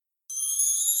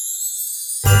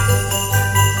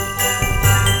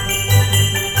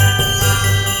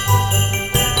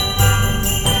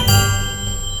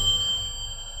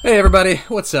Hey everybody,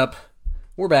 what's up?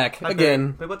 We're back Hi,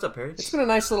 again. Perry. Wait, what's up, Perry? It's been a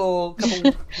nice little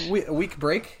week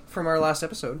break from our last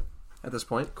episode at this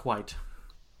point. Quite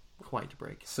a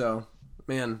break. So,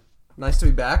 man, nice to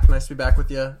be back. Nice to be back with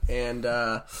you and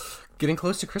getting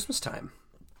close to Christmas time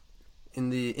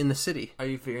in the city. Are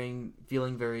you feeling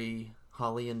very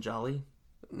holly and jolly?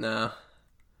 Nah.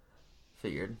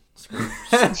 Figured. Scrooge.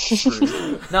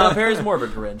 No, Perry's more of a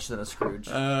Grinch than a Scrooge.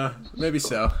 Maybe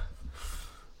so.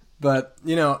 But,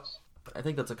 you know, I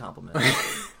think that's a compliment.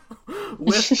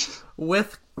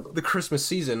 with the Christmas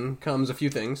season comes a few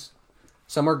things.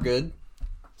 Some are good,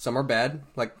 some are bad,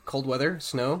 like cold weather,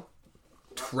 snow,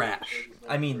 trash.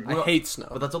 I mean, I hate snow.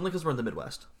 But that's only because we're in the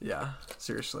Midwest. Yeah,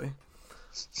 seriously.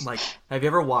 Like, have you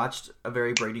ever watched A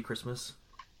Very Brady Christmas?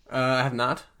 I have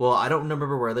not. Well, I don't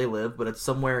remember where they live, but it's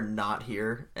somewhere not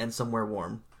here and somewhere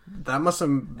warm. That must have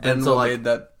been And so, what like, made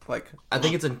that, like... I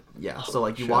think it's in, yeah, so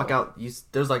like you Show. walk out,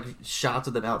 there's like shots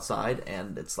of them outside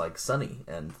and it's like sunny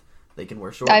and they can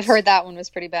wear shorts. I've heard that one was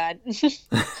pretty bad.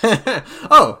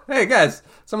 Oh, hey guys,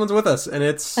 someone's with us, and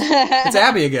it's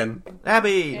Abby again.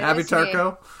 Abby! Yeah. Abby It's me.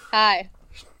 Tarko. Hi.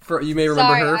 You may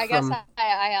remember Sorry, her I guess from...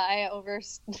 I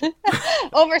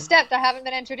overstepped. I haven't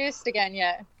been introduced again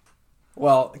yet.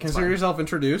 Well, consider yourself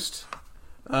introduced.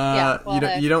 Yeah,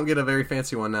 well, you don't get a very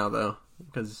fancy one now, though,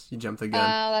 because you jumped the gun.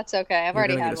 Oh, that's okay. I've You're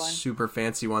already gonna had get a one. super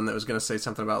fancy one that was going to say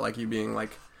something about like you being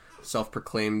like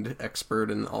self-proclaimed expert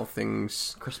in all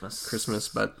things Christmas,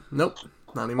 but nope,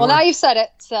 not anymore. Well, now you've said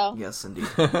it, so. Yes, indeed.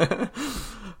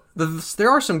 There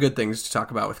are some good things to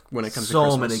talk about when it comes to So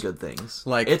Christmas. many good things.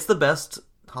 Like- it's the best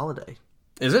holiday.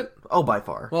 Is it? Oh, by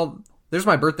far. Well, there's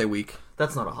my birthday week.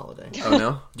 That's not a holiday. Oh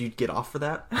no. Do you get off for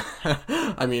that?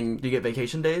 I mean, Do you get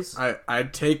vacation days?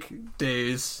 I'd take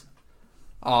days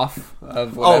off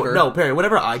of whatever. Oh, no, Perry,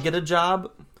 whenever I get a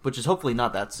job, which is hopefully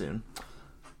not that soon,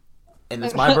 and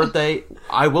it's my birthday,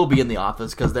 I will be in the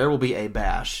office because there will be a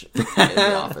bash in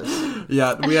the office.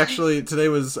 Yeah, we actually today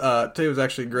was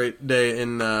actually a great day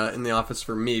in the office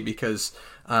for me because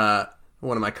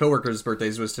one of my coworkers'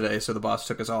 birthdays was today, so the boss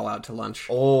took us all out to lunch.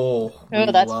 Oh,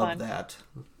 we that's love fun. that.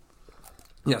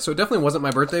 Yeah, so it definitely wasn't my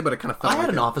birthday, but it kind of felt I had like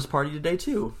an it. office party today,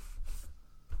 too.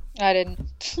 I didn't.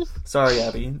 Sorry,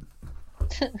 Abby.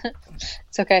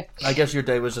 It's okay. I guess your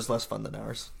day was just less fun than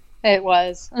ours. It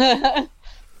was. No,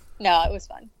 it was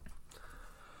fun.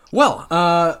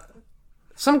 Well,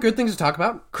 some good things to talk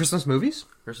about. Christmas movies.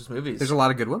 Christmas movies. There's a lot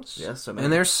of good ones. Yes, so many.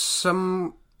 And there's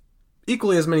some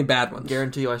equally as many bad ones.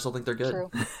 Guarantee you I still think they're good.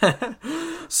 True.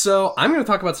 So I'm going to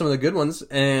talk about some of the good ones,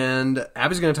 and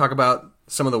Abby's going to talk about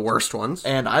some of the worst ones.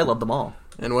 And I love them all.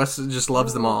 And Wes just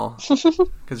loves them all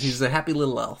because he's a happy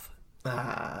little elf.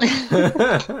 Happy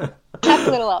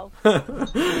little elf.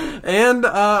 And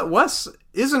Wes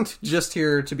isn't just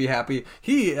here to be happy.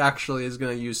 He actually is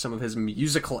going to use some of his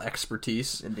musical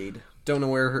expertise. Indeed. Don't know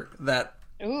where that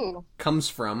Ooh. comes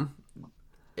from.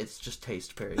 It's just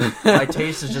taste, Perry. My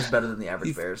taste is just better than the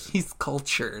average bear's. He's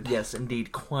cultured. Yes,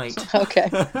 indeed, quite. Okay.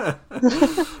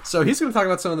 So he's going to talk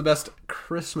about some of the best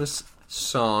Christmas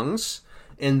songs.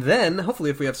 And then, hopefully,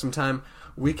 if we have some time,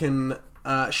 we can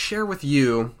share with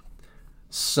you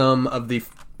some of the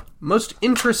most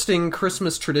interesting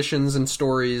Christmas traditions and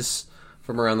stories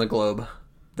from around the globe.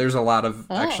 There's a lot of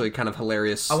actually kind of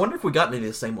hilarious... I wonder if we got any of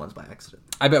the same ones by accident.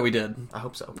 I bet we did. I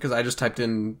hope so. Because I just typed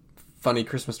in funny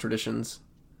Christmas traditions.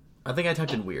 I think I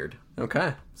typed in weird,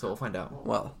 Okay. so we'll find out.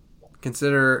 Well,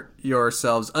 consider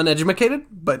yourselves uneducated,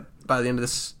 but by the end of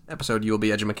this episode, you will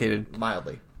be educated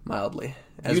Mildly. mildly.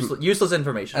 Useless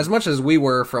information. As much as we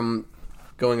were from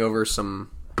going over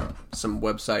some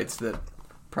websites that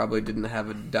probably didn't have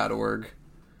a .org.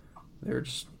 They were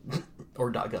just...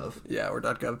 Or .gov. Yeah, or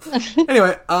 .gov.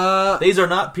 Anyway, These are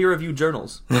not peer-reviewed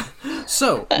journals.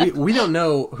 so we don't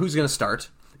know who's going to start.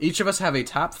 Each of us have a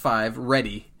top 5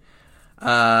 ready.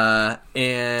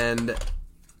 And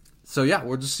so yeah,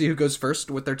 we'll just see who goes first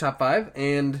with their top 5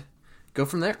 and go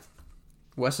from there.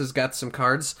 Wes has got some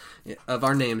cards of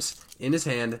our names in his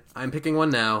hand. I'm picking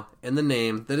one now, and the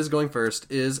name that is going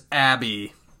first is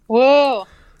Abby. Whoa.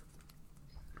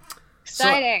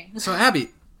 Exciting. So Abby,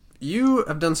 you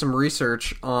have done some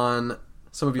research on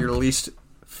some of your least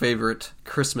favorite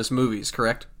Christmas movies,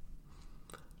 correct?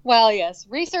 Well, yes.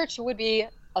 Research would be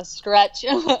a stretch.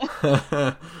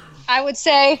 I would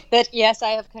say that yes,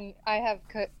 I have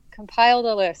compiled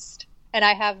a list, and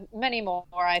I have many more.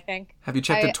 I think. Have you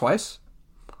checked it twice?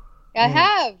 I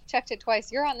have checked it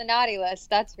twice. You're on the naughty list,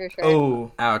 that's for sure.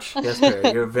 Oh. Ouch. Yes,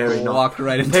 Perry, you're very naughty. Walked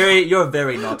right into Perry, you're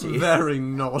very naughty. Very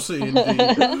naughty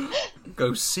indeed.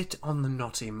 Go sit on the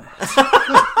naughty mat.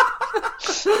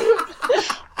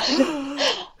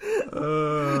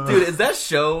 Dude, is that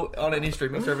show on any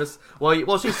streaming service?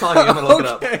 While she's talking, I'm gonna look it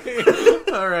up.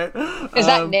 All right. Is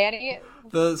that Nanny?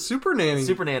 The Super Nanny?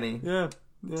 Super Nanny. Yeah.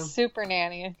 Super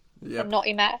Nanny. Yep. The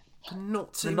naughty mat.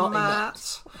 Naughty naughty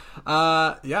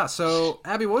mat. Yeah. So,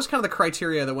 Abby, what was kind of the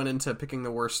criteria that went into picking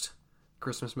the worst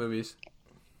Christmas movies?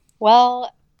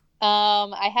 Well,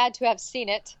 I had to have seen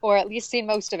it, or at least seen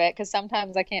most of it, because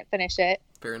sometimes I can't finish it.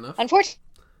 Fair enough. Unfortunately,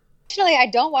 I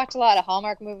don't watch a lot of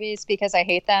Hallmark movies because I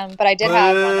hate them, but I did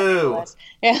have one on the list.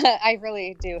 Yeah, I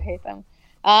really do hate them.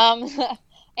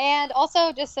 And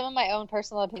also just some of my own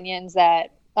personal opinions that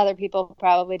other people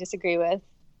probably disagree with.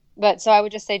 But so I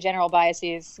would just say general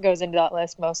biases goes into that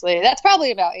list mostly. That's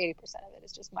probably about 80% of it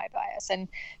is just my bias and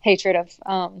hatred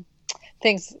of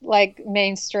things like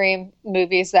mainstream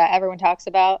movies that everyone talks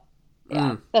about.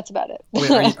 Yeah, that's about it.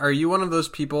 Wait, are you one of those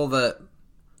people that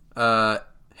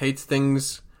hates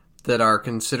things that are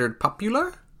considered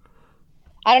popular?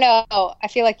 I don't know. I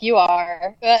feel like you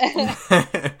are.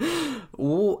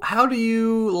 How do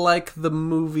you like the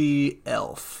movie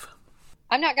Elf?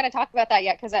 I'm not going to talk about that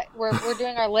yet because we're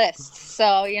doing our list.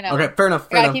 So, Okay, fair enough.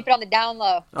 Gotta keep it on the down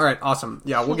low. All right, awesome.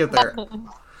 Yeah, we'll get there. All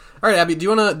right, Abby, do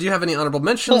you have any honorable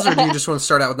mentions, or do you just want to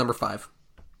start out with number 5?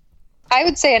 I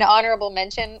would say an honorable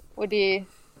mention would be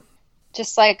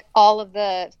just like all of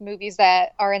the movies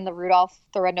that are in the Rudolph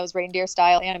the Red-Nosed Reindeer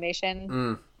style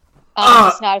animation. I'm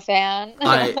just not a fan.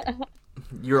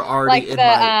 You're already in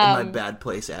my bad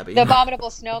place, Abby. The Abominable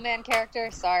Snowman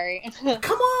character, sorry.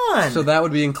 Come on! So that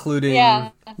would be including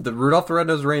the Rudolph the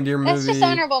Red-Nosed Reindeer movie. That's just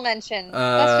honorable mention.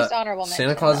 That's just honorable mention.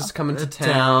 Santa Claus is coming to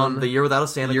town. The Year Without a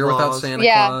Santa Claus. Year Without Santa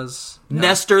Claus.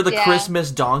 Nestor the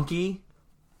Christmas Donkey.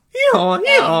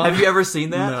 Have you ever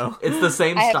seen that? No. It's the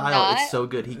same I have style. not. It's so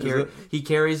good. He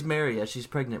carries Mary as she's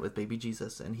pregnant with baby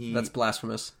Jesus, and That's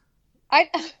blasphemous.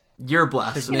 You're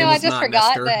blasphemous. name I is just not forgot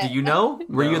Nestor. that. Do you know?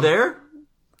 Were No. you there?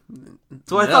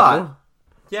 So I No. thought.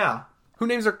 Yeah, Who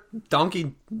names their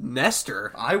donkey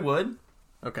Nestor? I would.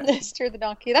 Okay. Nestor the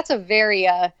Donkey. That's a very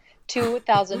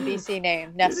 2000 BC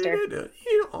name, Nestor.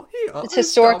 It's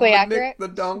historically Dominic accurate. the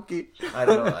donkey. I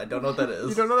don't know. I don't know what that is.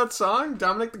 You don't know that song,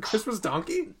 Dominic the Christmas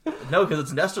Donkey? No, because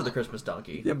it's Nestor the Christmas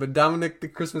Donkey. Yeah, but Dominic the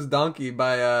Christmas Donkey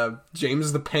by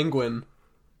James the Penguin.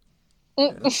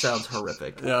 That sounds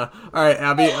horrific. Yeah. All right,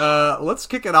 Abby. Let's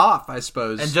kick it off, I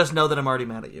suppose. And just know that I'm already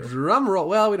mad at you. Drum roll.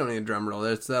 Well, we don't need a drum roll.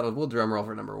 We'll drum roll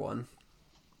for number 1.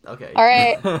 Okay. All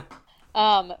right.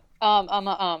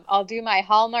 I'll do my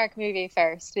Hallmark movie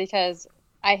first because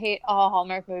I hate all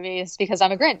Hallmark movies because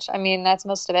I'm a Grinch. I mean, that's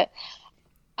most of it.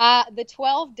 The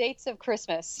 12 Dates of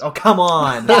Christmas. Oh, come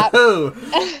on. That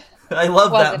I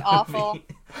love was that an movie.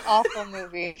 awful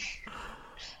movie.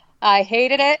 I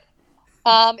hated it.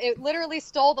 It literally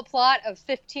stole the plot of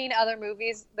 15 other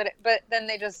movies, but then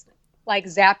they just like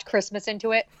zapped Christmas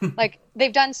into it. Like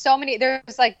they've done so many.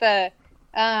 There's like the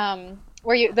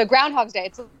Groundhog's Day.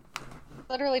 It's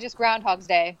literally just Groundhog's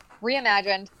Day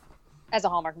reimagined as a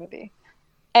Hallmark movie.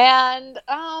 And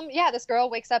this girl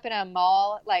wakes up in a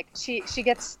mall. Like she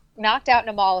gets knocked out in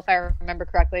a mall, if I remember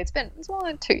correctly. It's more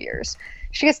than 2 years.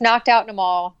 She gets knocked out in a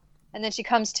mall, and then she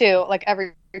comes to like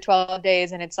every 12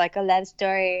 days, and it's like a love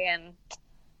story, and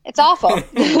it's awful.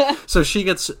 So she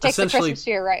gets Take essentially the Christmas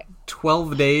year, right?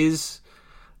 12 days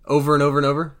over and over and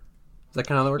over? Is that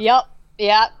kind of how that works? Yep.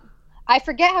 Yeah. I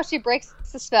forget how she breaks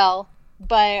the spell,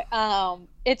 but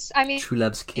True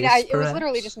Love's Kiss, it was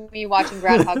literally just me watching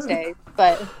Groundhog's Day.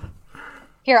 But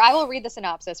here, I will read the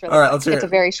synopsis. Really All right, quick. let's hear It's it. a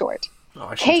very short. Oh,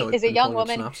 I should Kate totally is a been young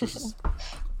pulling up woman. synopses.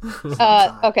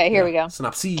 Okay, here we go.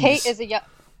 Synopses. Kate is a young.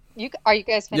 Are you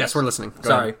guys finished? Yes, we're listening. Go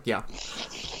Sorry. ahead. Yeah.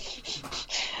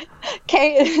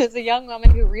 Kate is a young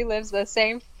woman who relives the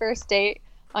same first date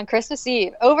on Christmas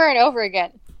Eve over and over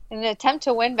again. In an attempt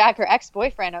to win back her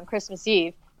ex-boyfriend on Christmas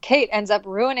Eve, Kate ends up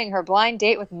ruining her blind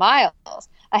date with Miles,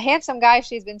 a handsome guy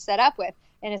she's been set up with.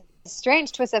 In a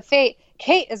strange twist of fate,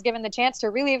 Kate is given the chance to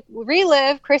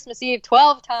relive Christmas Eve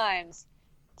 12 times.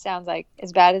 Sounds like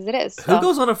as bad as it is. Who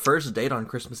goes on a first date on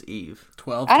Christmas Eve?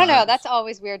 12 I don't know. times. That's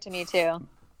always weird to me too. Yeah,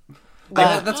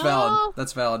 But- that's valid.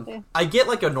 That's valid. I get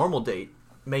like a normal date,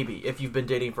 maybe, if you've been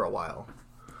dating for a while.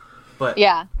 But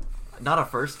Yeah. not a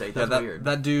first date. That's weird.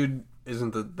 That dude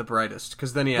isn't the brightest,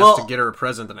 because then he has to get her a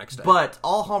present the next day. But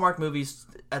all Hallmark movies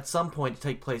at some point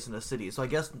take place in a city, so I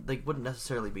guess they wouldn't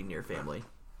necessarily be near family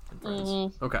and friends.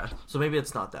 Mm-hmm. Okay. So maybe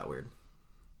it's not that weird.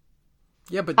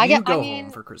 Yeah, but I you get- go I mean-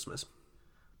 home for Christmas.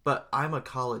 But I'm a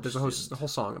college There's student. a whole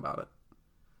song about it.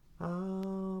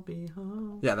 I'll be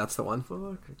home. Yeah, that's the one.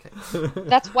 Okay.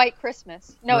 That's White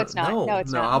Christmas. No, it's not. No,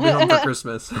 it's No, not. I'll be home for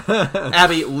Christmas.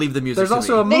 Abby, leave the music. There's to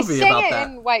also me. a They movie sing about it that.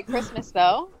 in White Christmas,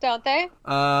 though, don't they?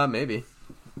 Maybe.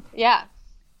 Yeah.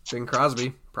 Bing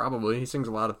Crosby, probably. He sings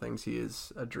a lot of things. He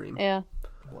is a dream. Yeah.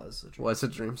 Was a dream. Was a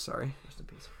dream, sorry. Rest in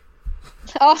peace.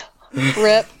 Oh,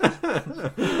 rip.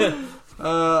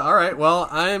 All right. Well,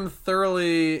 I'm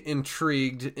thoroughly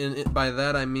intrigued. By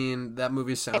that, I mean that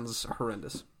movie sounds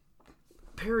horrendous.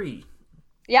 Perry.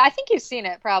 Yeah, I think you've seen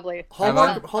it, probably.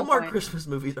 Hallmark At some point. Christmas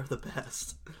movies are the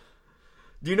best.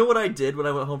 Do you know what I did when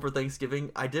I went home for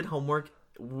Thanksgiving? I did homework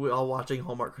while watching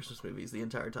Hallmark Christmas movies the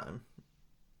entire time.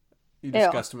 You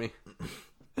disgust me.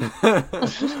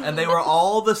 And they were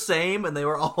all the same, and they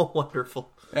were all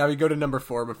wonderful. Abby, go to number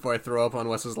 4 before I throw up on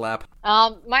Wes's lap.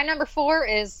 My number 4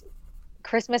 is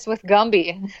Christmas with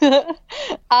Gumby.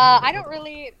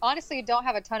 Honestly, don't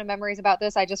have a ton of memories about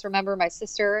this. I just remember my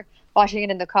sister watching it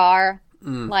in the car.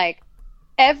 Like,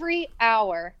 every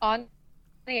hour on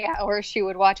the hour, she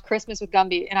would watch Christmas with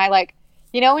Gumby. And I, like,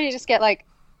 you know when you just get, like,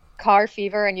 car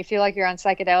fever and you feel like you're on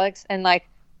psychedelics? And, like,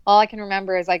 all I can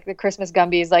remember is, like, the Christmas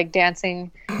Gumbies, like,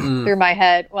 dancing through my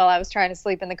head while I was trying to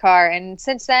sleep in the car. And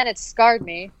since then, it's scarred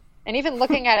me. And even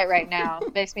looking at it right now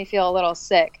makes me feel a little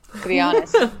sick, to be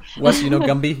honest. Wes, you know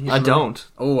Gumby? I don't.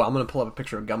 Oh, I'm going to pull up a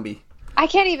picture of Gumby. I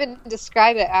can't even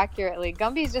describe it accurately.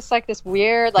 Gumby's just like this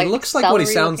weird, like, He looks like what he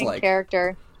sounds celery-looking like.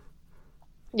 character.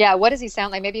 Yeah, what does he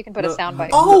sound like? Maybe you can put a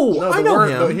soundbite. Oh, No, I the know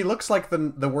word, him. He looks like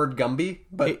the word Gumby,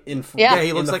 but in Yeah.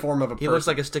 He looks the like form of a person. He looks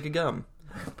like a stick of gum.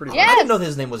 Pretty Yes! I didn't know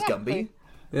his name was Exactly. Gumby.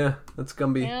 Yeah, that's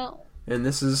Gumby. Yeah. And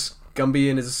this is Gumby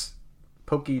and his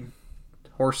pokey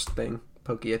horse thing.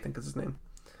 Pokey, I think is his name.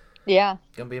 Yeah.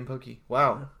 Gumby and Pokey.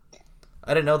 Wow.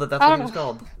 I didn't know that that's I what don't he was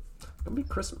called. Gumby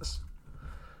Christmas.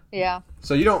 Yeah.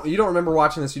 So you don't remember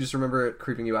watching this, you just remember it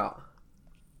creeping you out.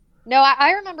 No,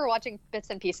 I remember watching bits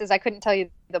and pieces. I couldn't tell you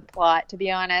the plot, to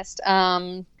be honest.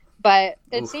 But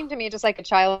it seemed to me just like a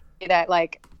child that,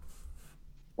 like,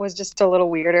 was just a little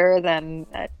weirder than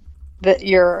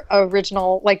your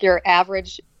original, like, your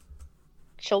average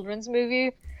children's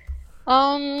movie.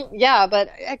 Yeah,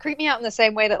 but it creeped me out in the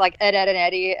same way that, like, Ed, Ed, and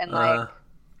Eddie and, like,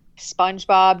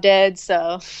 SpongeBob did,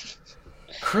 so...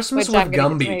 Christmas Which with I'm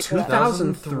gonna get Gumby, to for that.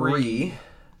 2003.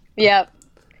 Yep.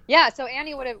 Yeah, so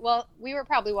Annie would have, well, we were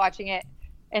probably watching it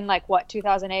in, like, what,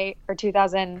 2008 or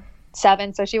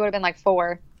 2007, so she would have been, like,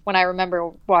 4 when I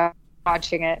remember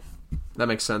watching it. That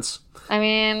makes sense. I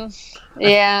mean,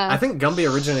 yeah. I think Gumby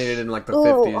originated in like the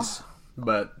Ooh. 50s,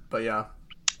 but yeah,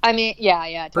 I mean,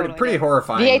 yeah, totally. pretty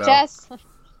horrifying. VHS?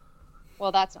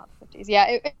 Well, that's not the 50s. Yeah,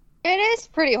 it is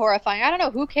pretty horrifying. I don't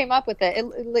know who came up with it.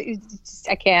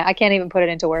 I can't even put it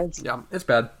into words. Though. Yeah, it's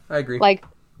bad. I agree. Like,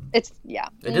 it's, yeah.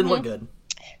 It didn't look good.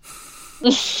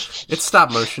 It's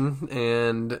stop motion,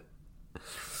 and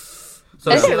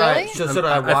So Is it should really? should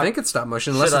I watch? I think it's stop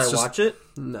motion. Unless Should I it's just, watch it?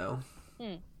 No.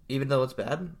 Even though it's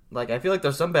bad? Like, I feel like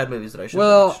there's some bad movies that I should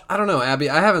Well, watch. I don't know, Abby.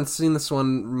 I haven't seen this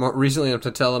one more recently enough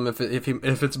to tell him if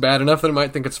it's bad enough that I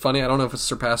might think it's funny. I don't know if it's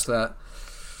surpassed that.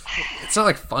 It's not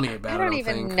like funny bad. I don't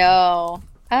even think. know.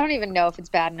 I don't even know if it's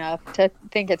bad enough to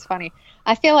think it's funny.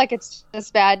 I feel like it's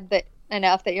just bad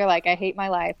enough that you're like, I hate my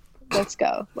life. Let's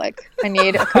go. Like, I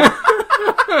need a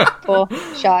couple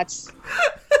shots.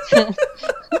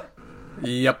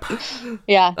 Yep.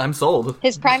 Yeah. I'm sold.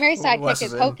 His primary Wes sidekick is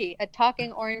is in. Pokey, a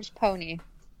talking orange pony.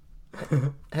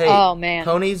 Hey, Oh, man.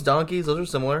 ponies, donkeys, those are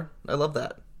similar. I love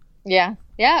that. Yeah.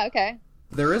 Yeah, okay.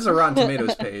 There is a Rotten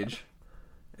Tomatoes page,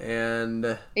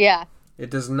 and Yeah.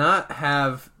 it does not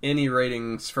have any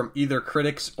ratings from either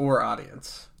critics or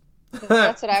audience.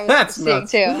 That's what I was That's seeing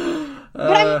nuts. too.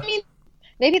 But I mean,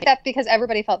 maybe that's because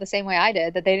everybody felt the same way I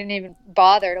did, that they didn't even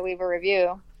bother to leave a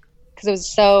review because it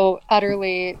was so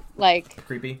utterly, like,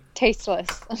 Creepy.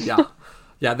 tasteless. Yeah.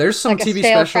 Yeah, there's some Like a TV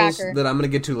stale specials cracker. that I'm going to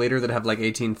get to later that have like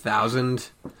 18,000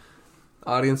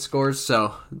 audience scores,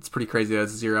 so it's pretty crazy that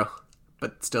it's 0,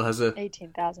 but it still has a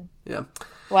 18,000. yeah.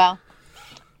 Wow.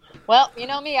 Well, you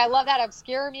know me, I love that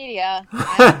obscure media.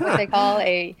 I'm what they call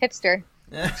a hipster.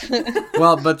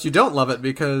 Well, but you don't love it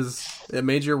because it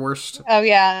made your worst. Oh,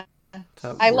 yeah.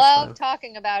 I worst love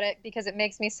talking about it because it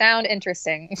makes me sound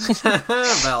interesting. time.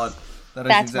 Valid. That is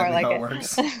That's more exactly like how it. it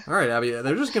works. All right, Abby,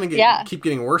 they're just going to Yeah. keep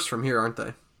getting worse from here, aren't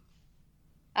they?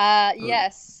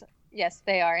 Yes. Yes,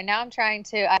 they are. And now I'm trying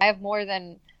to, I have more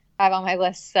than 5 on my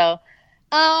list. So,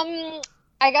 I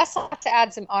guess I'll have to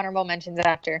add some honorable mentions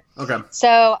after. Okay.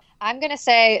 So I'm going to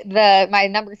say my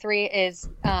number 3 is,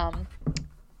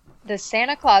 the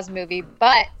Santa Claus movie,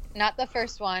 but not the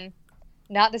first one,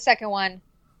 not the second one,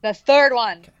 the third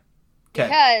one. Okay.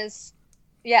 Because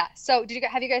Yeah. So,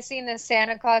 have you guys seen the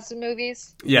Santa Claus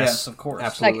movies? Yes, of course.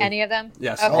 Absolutely. Like any of them?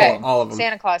 Yes, Okay. all of them.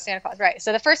 Santa Claus. Right.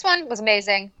 So the first one was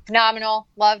amazing, phenomenal,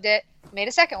 loved it. Made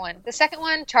a second one. The second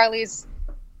one, Charlie's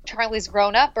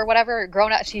grown up or whatever.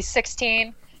 Grown up. She's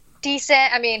 16.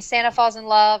 Decent. I mean, Santa falls in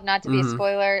love. Not to be a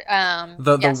spoiler.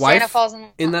 The Santa wife falls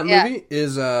in that movie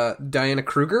is Diana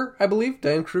Kruger, I believe.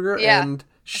 Diana Kruger, and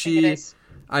she.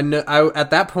 I know.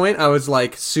 At that point, I was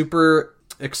like super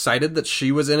excited that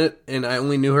she was in it, and I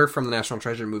only knew her from the National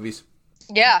Treasure movies.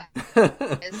 Yeah,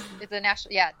 it's the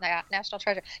National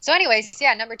Treasure. So, anyways,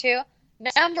 number 2,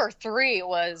 number 3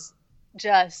 was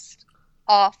just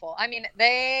awful. I mean,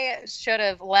 they should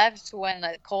have left when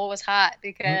the coal was hot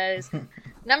because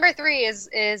number 3 is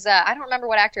I don't remember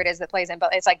what actor it is that plays him,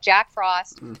 but it's like Jack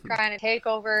Frost trying to take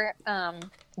over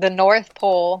the North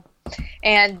Pole,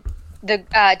 and the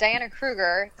Diana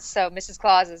Kruger, so Mrs.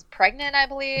 Claus, is pregnant, I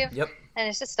believe. Yep. And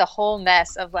it's just a whole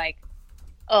mess of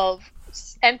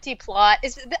empty plot.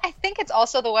 I think it's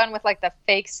also the one with like the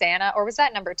fake Santa, or was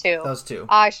that number 2? Those two.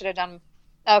 I should have done.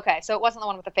 Okay, so it wasn't the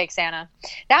one with the fake Santa.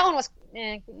 That one was,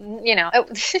 like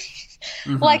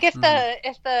if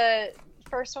the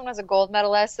first one was a gold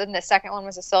medalist and the second one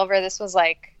was a silver, this was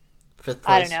like 5th place.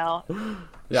 I don't know.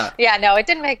 Yeah. Yeah, no, it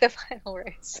didn't make the final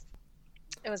race.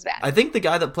 It was bad. I think the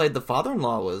guy that played the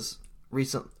father-in-law was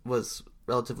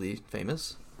relatively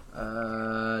famous.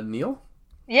 Neil?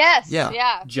 Yes. Yeah.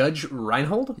 Yeah. Judge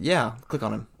Reinhold? Yeah, click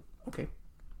on him. Okay.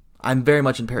 I'm very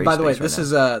much in Perry's By the way, space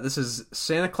this is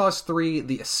Santa Claus 3: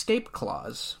 The Escape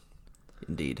Clause.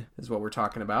 Indeed. Is what we're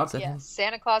talking about. Yes.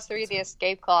 Santa Claus 3: The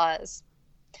Escape Clause.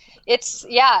 It's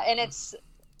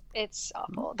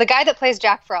awful. The guy that plays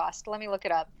Jack Frost. Let me look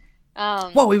it up.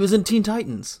 Whoa, he was in Teen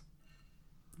Titans.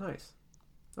 Nice.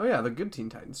 Oh yeah, the good Teen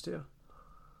Titans too.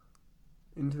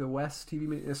 Into the West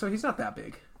TV. So he's not that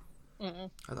big. Mm-mm.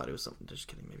 I thought he was something. Just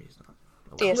kidding. Maybe he's not.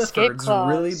 The Escape Clifford's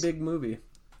Clause. a really big movie.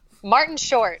 Martin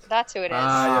Short. That's who it is.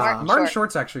 Yeah. Martin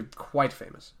Short's actually quite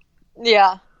famous.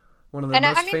 Yeah. One of the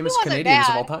most famous Canadians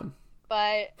of all time.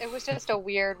 But it was just a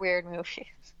weird movie.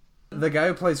 The guy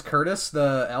who plays Curtis,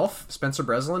 the elf, Spencer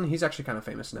Breslin, he's actually kind of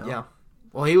famous now. Yeah.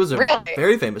 Well, he was a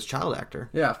very famous child actor.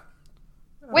 Yeah.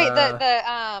 Wait,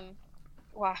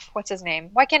 wow, what's his name?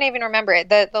 Why can't I even remember it?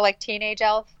 The like teenage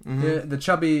elf. Mm-hmm. The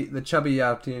chubby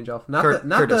teenage elf. Not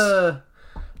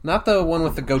the one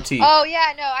with the goatee. Oh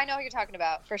yeah, no, I know who you're talking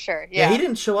about for sure. Yeah, he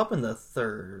didn't show up in the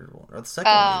third one or the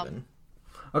second one even.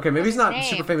 Okay, maybe he's not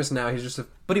super famous now. He's just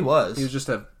but he was. He was just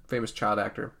a famous child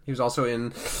actor. He was also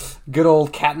in good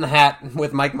old Cat in the Hat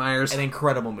with Mike Myers. An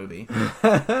incredible movie.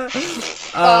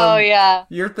 Oh yeah.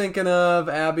 You're thinking of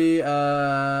Abby.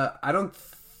 I don't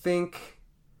think.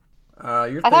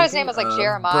 I thought his name was like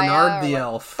Jeremiah. Bernard the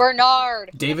elf. Bernard.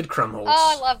 David Krumholtz.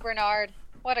 Oh, I love Bernard.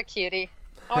 What a cutie.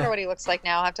 I wonder what he looks like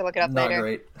now. I'll have to look it up Not later.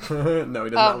 great. No, he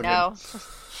doesn't Oh,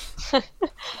 look good.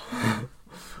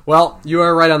 Well, you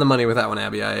are right on the money with that one,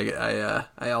 Abby.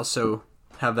 I also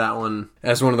have that one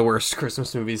as one of the worst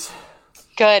Christmas movies.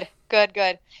 Good.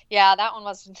 Yeah, that one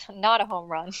was not a home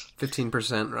run.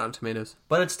 15% Rotten Tomatoes.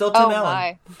 But it's still Tim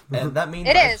Allen. My. And that means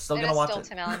It I'm is. still It going to is watch still it.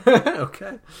 Tim Allen.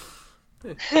 Okay.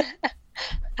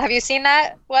 Have you seen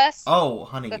that, Wes? Oh,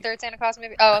 honey. The third Santa Claus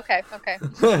movie? Oh, okay.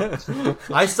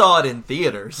 I saw it in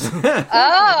theaters.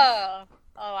 Oh,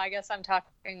 I guess I'm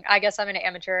an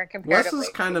amateur comparatively. Wes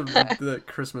is kind of the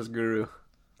Christmas guru.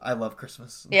 I love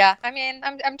Christmas. Yeah, I mean,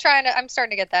 I'm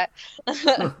starting to get that. All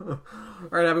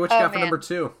right, Abby, what you got for number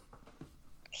 2?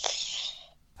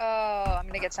 Oh, I'm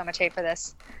gonna get so much hate for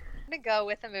this. I'm gonna go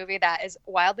with a movie that is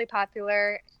wildly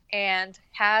popular and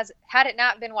had it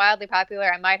not been wildly popular,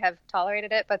 I might have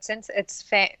tolerated it. But since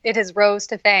it has rose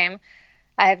to fame,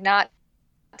 I have not.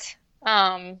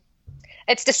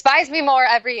 It's despised me more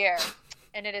every year,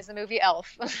 and it is the movie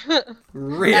Elf.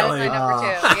 Really? That is my number 2.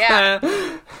 Yeah.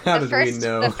 How did we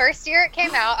know? The first year it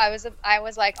came out, I was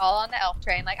like all on the Elf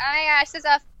train, like, oh my gosh, this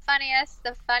is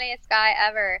the funniest guy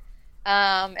ever.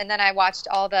 And then I watched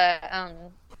all the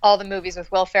movies with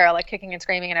Will Ferrell, like kicking and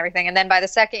screaming and everything. And then by the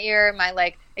second year, my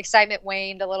like excitement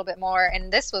waned a little bit more.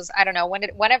 And this was, I don't know, when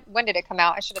did it come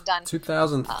out? I should have done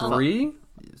 2003.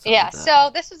 Yeah.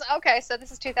 So this was okay. So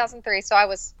this is 2003. So I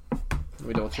was.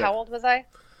 We don't check. How old was I?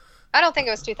 I don't think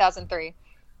it was 2003. I think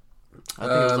it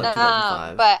was like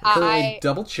 2005. But Currently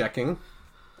double checking.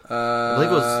 I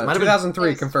believe it was might have been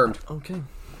 2003 confirmed. Okay.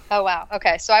 Oh wow.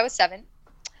 Okay. So I was 7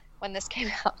 when this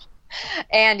came out.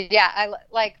 And yeah,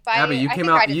 Abby, you came think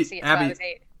out. I didn't see it, so I was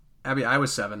 8. Abby, I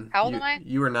was 7. How old am I?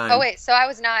 You were 9. Oh wait, so I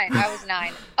was 9.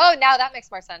 Oh, now that makes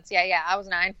more sense. Yeah, I was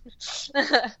 9.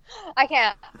 I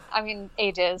can't. I mean,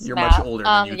 ages. You're math. much older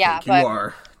than you think you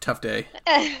are. Tough day.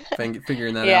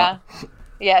 Figuring that out.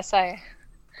 Yes, I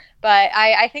But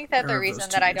I think that the Where have reason those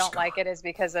that I tears don't gone? like it is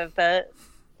because of the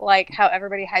like how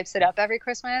everybody hypes it up every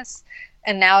Christmas,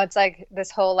 and now it's like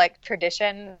this whole like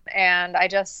tradition, and I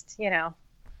just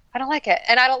I don't like it,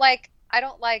 and I don't like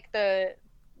the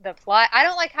plot. I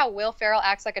don't like how Will Ferrell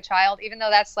acts like a child, even though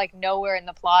that's like nowhere in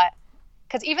the plot.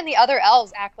 Because even the other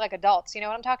elves act like adults. You know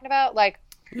what I'm talking about? Like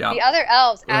Yeah. the other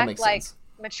elves Yeah, that act makes like sense.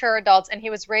 mature adults, and he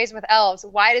was raised with elves.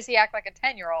 Why does he act like a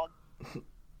 10-year-old?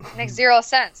 It makes zero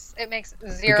sense. It makes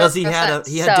zero Because he sense.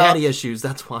 had daddy issues.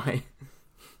 That's why.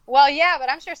 Well, yeah, but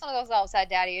I'm sure some of those elves had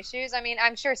daddy issues. I mean,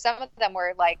 I'm sure some of them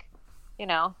were like,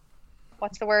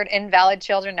 what's the word? Invalid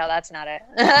children? No, that's not it.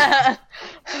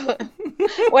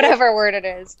 Whatever word it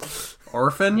is.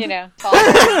 Orphan? Tall.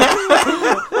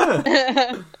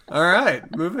 All right,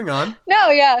 moving on. No,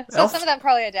 yeah. So Elf- some of them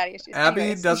probably had daddy issues. Abby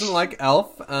Anyways. doesn't like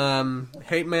Elf.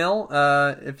 Hate mail.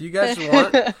 If you guys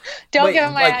want, Don't Wait, give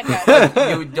him my like-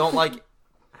 address. You don't like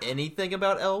anything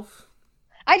about Elf?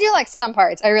 I do like some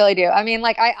parts. I really do. I mean,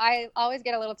 like I always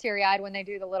get a little teary eyed when they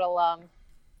do the little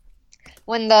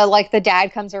when the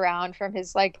dad comes around from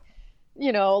his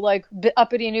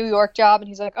uppity New York job, and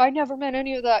he's like, I never meant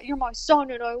any of that. You're my son,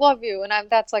 and I love you. And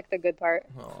that's like the good part.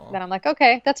 Aw. Then I'm like,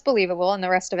 okay, that's believable, and the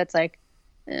rest of it's like,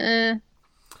 eh.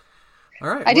 all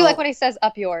right. I do like when he says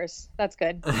 "up yours." That's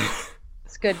good.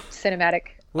 It's good cinematic.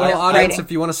 Well, audience, writing.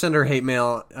 if you want to send her hate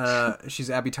mail, she's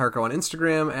Abby Tarko on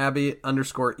Instagram,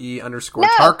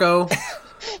 Abby_E_Tarko.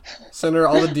 Send her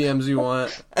all the DMs you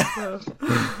want.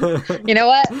 You know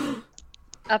what?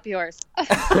 Up yours.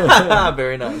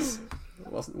 Very nice.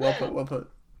 Well put.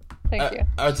 Thank you.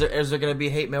 Is there going to be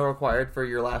hate mail required for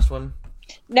your last one?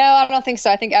 No, I don't think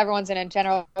so. I think everyone's in a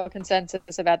general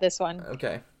consensus about this one.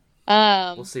 Okay.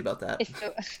 We'll see about that.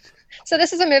 So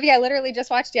this is a movie I literally just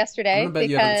watched yesterday. I'm gonna bet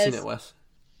you haven't seen it, Wes.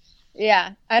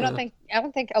 Yeah, I don't think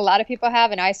a lot of people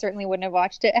have, and I certainly wouldn't have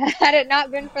watched it had it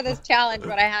not been for this challenge.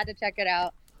 But I had to check it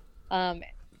out.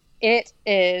 It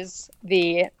is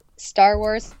the Star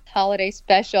Wars Holiday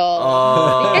Special,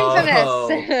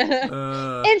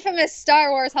 the infamous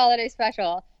Star Wars Holiday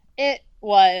Special. It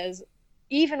was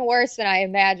even worse than I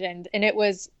imagined, and it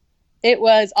was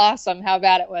awesome how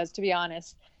bad it was, to be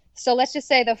honest. So let's just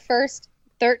say the first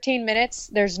 13 minutes,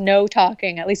 there's no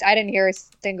talking. At least I didn't hear a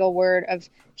single word of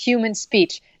human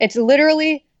speech. It's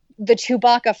literally the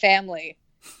Chewbacca family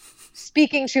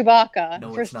speaking Chewbacca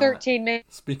No, for it's not. 13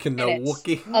 minutes Speaking no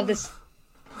Wookiee. of this.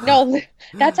 No,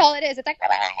 that's all it is. It's like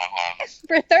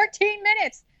for 13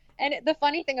 minutes. And the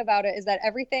funny thing about it is that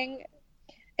everything,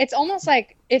 it's almost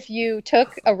like if you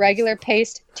took a regular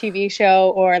paced TV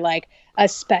show or like a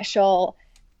special,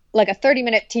 like a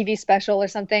 30-minute TV special or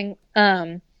something,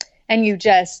 and you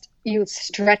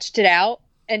stretched it out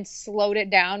and slowed it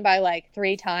down by like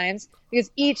 3 times,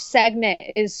 because each segment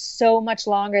is so much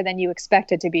longer than you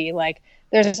expect it to be. Like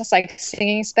there's just like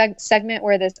singing segment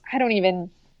where this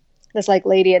like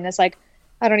lady and this like,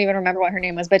 I don't even remember what her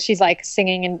name was, but she's like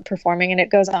singing and performing, and it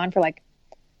goes on for like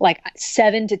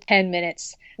 7 to 10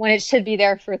 minutes when it should be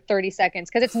there for 30 seconds,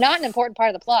 because it's not an important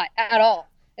part of the plot at all.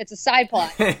 It's a side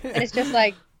plot. And it's just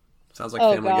like, Sounds like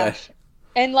oh Family gosh. Guy.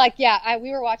 And like, yeah,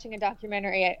 we were watching a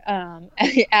documentary,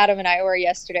 Adam and I were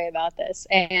yesterday about this,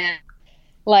 and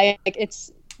like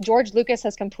it's George Lucas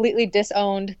has completely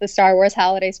disowned the Star Wars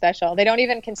Holiday Special. They don't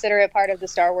even consider it part of the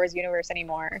Star Wars universe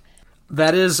anymore.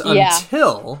 That is Yeah.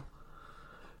 until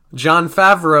Jon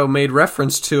Favreau made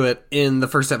reference to it in the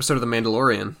first episode of The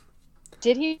Mandalorian.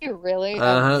 Did he really?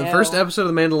 The first episode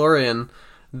of The Mandalorian,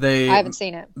 I haven't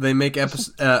seen it. they make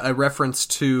a reference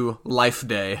to Life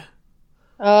Day.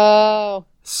 Oh.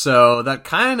 So that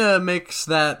kind of makes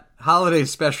that holiday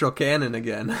special canon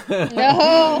again.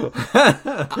 No.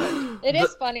 It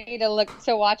is funny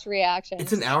to watch reactions.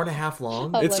 It's an hour and a half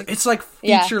long. Oh. It's like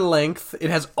Yeah. feature length. It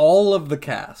has all of the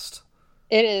cast.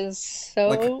 It is so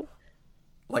Like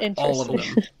all of them.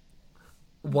 interesting.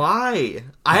 Why?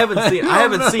 I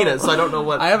haven't seen it, so I don't know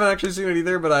what. I haven't actually seen it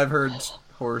either, but I've heard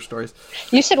horror stories.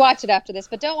 You should watch it after this,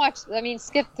 but don't watch. I mean,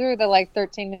 skip through the like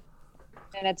 13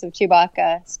 minutes of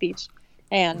Chewbacca speech.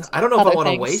 And I don't know if I other want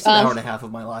to things. waste an hour and a half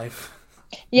of my life.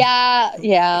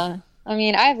 Yeah. I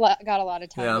mean, I've got a lot of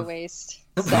time Yeah. to waste.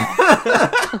 So.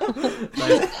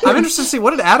 I'm interested to see,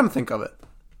 what did Adam think of it?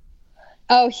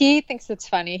 Oh, he thinks it's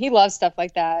funny. He loves stuff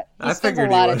like that. He I spends a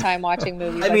figured he lot of would. time watching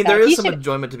movies. I mean, like there that. is some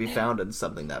enjoyment to be found in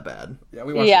something that bad. Yeah,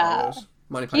 we watched Yeah. all those.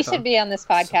 Monty He Python. should be on this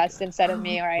podcast instead of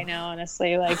me right now,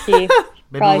 honestly. Like, he Maybe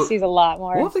probably sees a lot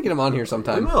more. We'll have to get him on here We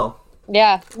sometime. will.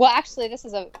 Yeah. Well, actually, this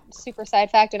is a super side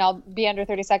fact, and I'll be under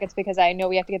 30 seconds because I know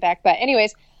we have to get back. But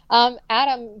anyways,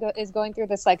 Adam is going through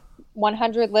this like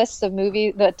 100 lists of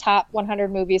the top 100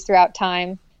 movies throughout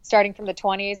time, starting from the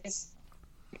 20s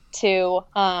to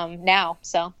now.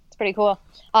 So it's pretty cool.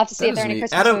 I'll have to see That if there are is any neat.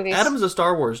 Christmas movies. Adam's a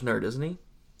Star Wars nerd, isn't he?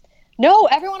 No,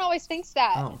 everyone always thinks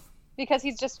that Oh. because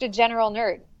he's just a general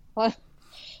nerd. Yeah,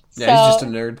 he's just a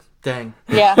nerd. Dang.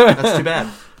 Yeah. That's too bad.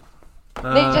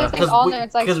 They just think all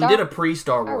nerds like Because we Star did a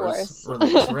pre-Star Wars release.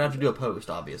 We're gonna have to do a post,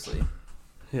 obviously.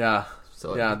 Yeah.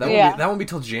 So Yeah, Yeah. that won't be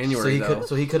till January, though.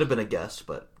 So he could have been a guest,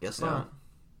 but guess not.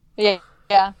 Yeah.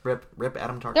 Yeah. Rip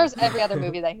Adam Tarkin. There's every other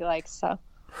movie that he likes, so.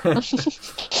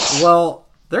 Well,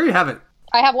 there you have it.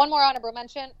 I have one more honorable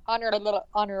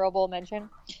mention,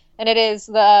 and it is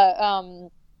the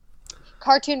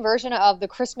cartoon version of The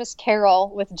Christmas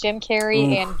Carol with Jim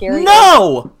Carrey and Gary.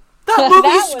 No! That movie's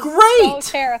That was great!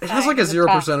 So terrifying. It has like a as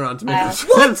 0% child. on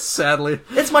Tomatoes. Sadly.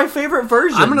 It's my favorite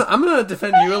version. I'm gonna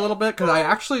defend you a little bit because I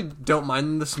actually don't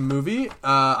mind this movie.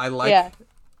 I like Yeah.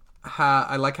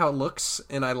 I like how it looks,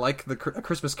 and I like the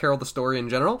Christmas Carol, the story in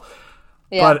general.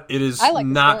 Yeah. But it is I like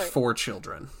the not story. for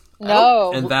children,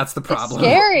 No. and that's the It's problem.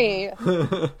 scary.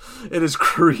 It is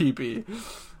creepy.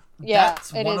 Yeah,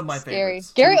 That's it one is of my scary.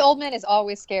 favorites. Gary Oldman is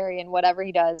always scary in whatever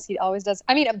he does. He always does.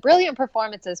 I mean, brilliant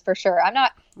performances for sure. I'm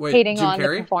not Wait, hating Jim on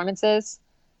Carrey? the performances,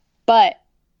 but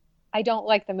I don't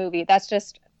like the movie. That's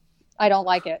just I don't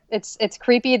like it. It's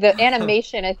creepy. The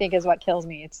animation I think is what kills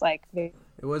me. It's like It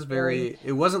was very.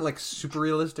 It wasn't like super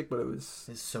realistic, but it was.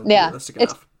 It's so yeah, realistic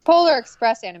it's enough. Polar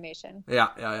Express animation.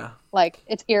 Yeah. Like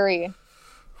it's eerie.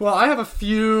 Well, I have a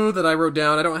few that I wrote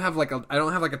down. I don't have like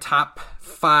a top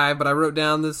 5, but I wrote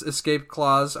down this escape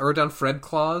clause. I wrote down Fred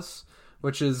Claus,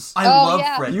 which is I Oh, love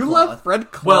yeah. Fred you Claus. love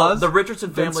Fred Claus. Well, the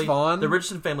Richardson Vince family. Vaughn? The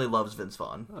Richardson family loves Vince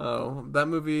Vaughn. Oh, that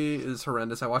movie is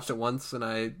horrendous. I watched it once and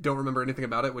I don't remember anything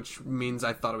about it, which means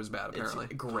I thought it was bad. Apparently,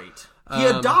 It's great. He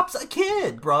adopts a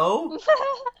kid, bro.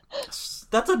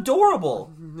 That's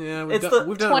adorable. yeah, It's the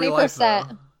we've done it in real life, 20%.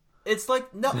 though. It's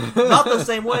like not the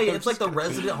same way. It's like the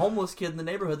resident homeless kid in the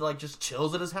neighborhood that like just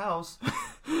chills at his house,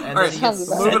 and then right, he sounds gets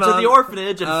about sent right. to the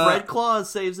orphanage, and Uh, Fred Claus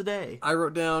saves the day. I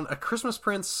wrote down A Christmas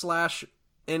Prince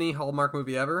 / any Hallmark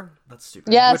movie ever. That's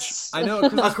stupid. Yes. Which I know A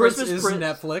Christmas, A Christmas Prince is Prince.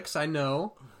 Netflix. I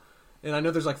know, and I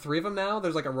know there's like 3 of them now.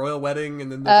 There's like a royal wedding,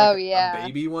 and then Oh, there's like yeah. a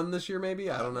baby one this year.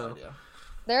 Maybe I don't know. Yeah.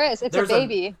 There is. It's There's a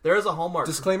baby. There is a Hallmark.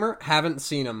 Disclaimer: haven't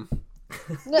seen them.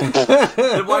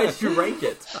 Then why did you rank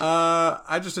it?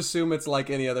 I just assume it's like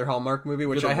any other Hallmark movie,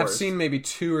 which You're the I have worst. seen maybe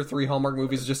 2 or 3 Hallmark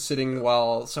movies just sitting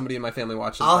while somebody in my family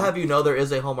watches. I'll them. have you know there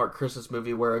is a Hallmark Christmas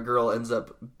movie where a girl ends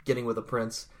up getting with a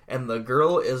prince, and the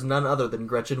girl is none other than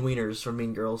Gretchen Wieners from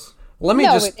Mean Girls. Let me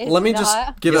No, just it is let me just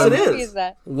not. give Yes, a it is. What is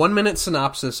that? 1-minute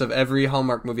synopsis of every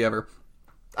Hallmark movie ever.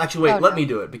 Actually, wait, Oh, let no. me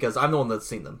do it because I'm the one that's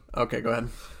seen them. Okay, go ahead.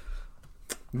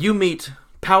 You meet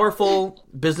powerful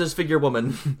business figure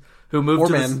woman who moved Or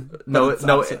to man, this, but it's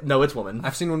opposite. no, it's woman.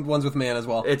 I've seen ones with man as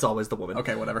well. It's always the woman.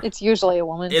 Okay, whatever. It's usually a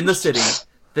woman. In the city.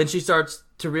 Then she starts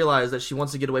to realize that she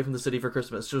wants to get away from the city for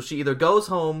Christmas. So she either goes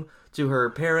home to her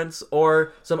parents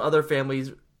or some other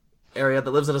family's area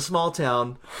that lives in a small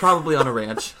town, probably on a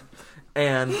ranch.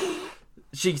 And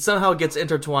she somehow gets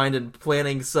intertwined in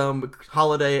planning some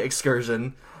holiday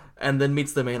excursion and then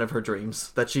meets the man of her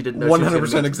dreams that she didn't know she was gonna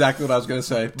 100% meet. exactly what I was going to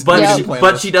say. But, Yeah. she, Planned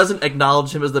but this. she doesn't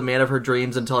acknowledge him as the man of her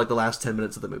dreams until like the last 10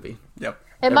 minutes of the movie. Yep.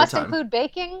 It must time. include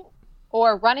baking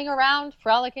or running around,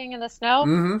 frolicking in the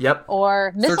snow, Yep.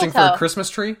 or mistletoe. Searching for a Christmas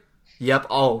tree. Yep.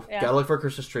 Oh, Yeah. gotta look for a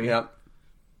Christmas tree. Yep.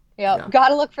 Yep. Yeah.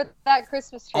 Gotta look for that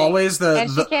Christmas tree. Always And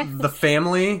she the can't-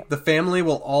 the family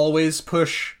will always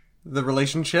push the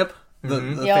relationship, the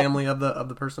Yep. family of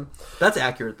the person. That's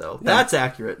accurate though. That's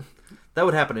accurate. That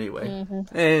would happen anyway.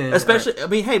 Eh, Especially, I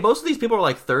mean, hey, most of these people are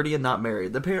like 30 and not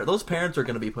married. Those parents are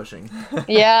going to be pushing.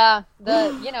 Yeah,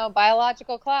 the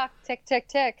biological clock, tick tick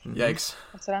tick. yikes.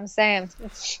 That's what I'm saying.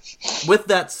 With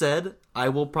that said, I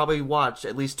will probably watch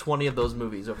at least 20 of those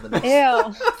movies over the next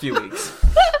Ew. few weeks.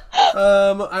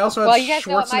 I also had Well, you guys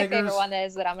know what my Schwarzenegger's- favorite one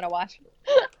is that I'm gonna watch.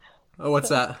 Oh, what's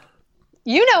that?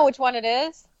 You know which one it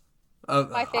is.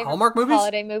 My favorite Hallmark movies?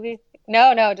 holiday movie.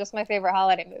 No, just my favorite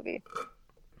holiday movie.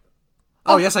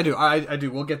 Oh, yes, I do. I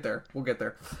do. We'll get there.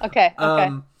 Okay.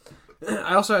 I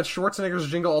also had Schwarzenegger's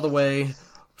Jingle All the Way,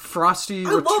 Frosty I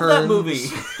Returns, love that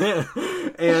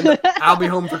movie. and I'll Be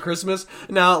Home for Christmas.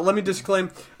 Now, let me disclaim,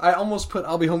 I almost put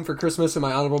I'll Be Home for Christmas in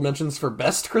my honorable mentions for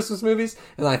best Christmas movies,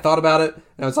 and I thought about it,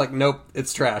 and I was like, nope,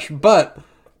 it's trash. But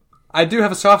I do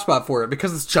have a soft spot for it,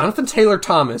 because it's Jonathan Taylor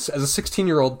Thomas as a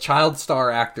 16-year-old child star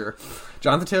actor.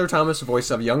 Jonathan Taylor Thomas,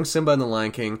 voice of young Simba in The Lion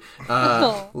King,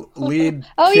 lead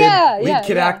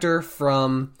kid actor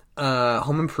from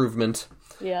Home Improvement.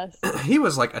 Yes. He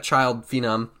was like a child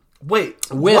phenom Wait,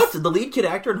 what? The lead kid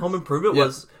actor in Home Improvement Yep.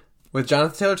 was... with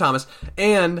Jonathan Taylor Thomas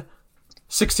and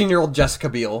 16-year-old Jessica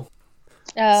Biel.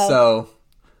 Oh. So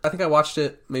I think I watched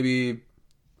it maybe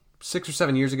 6 or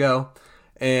 7 years ago,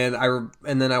 and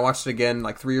then I watched it again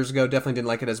like 3 years ago. Definitely didn't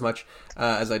like it as much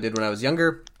as I did when I was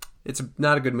younger. It's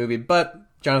not a good movie, but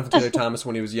Jonathan Taylor Thomas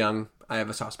when he was young, I have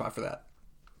a soft spot for that.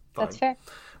 Fine. That's fair.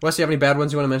 Wes, do you have any bad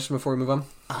ones you want to mention before we move on?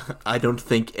 I don't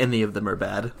think any of them are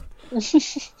bad.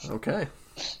 Okay.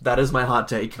 That is my hot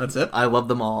take. That's it? I love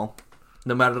them all.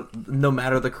 No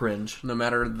matter the cringe. No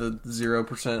matter the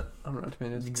 0% on Rotten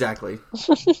Tomatoes. Exactly.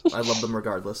 I love them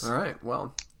regardless. All right,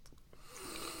 well.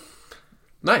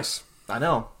 Nice. I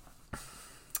know.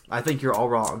 I think you're all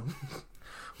wrong.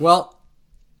 Well,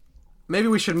 maybe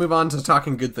we should move on to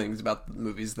talking good things about the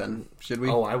movies then, should we?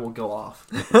 Oh, I will go off.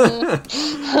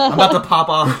 I'm about to pop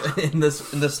off in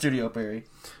this studio, Barry.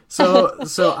 So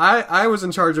I was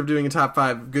in charge of doing a top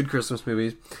 5 good Christmas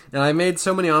movies, and I made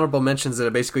so many honorable mentions that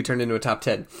it basically turned into a top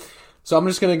 10. So I'm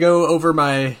just going to go over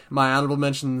my honorable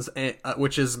mentions,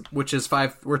 which is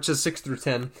 6 through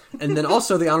 10, and then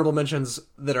also the honorable mentions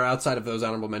that are outside of those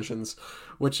honorable mentions,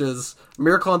 which is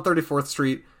Miracle on 34th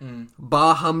Street,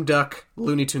 Bah Humduck,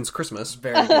 Looney Tunes Christmas,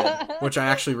 Very good. which I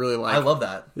actually really like. I love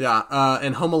that. Yeah,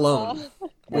 and Home Alone,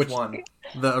 Which one?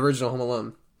 the original Home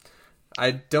Alone.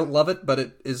 I don't love it, but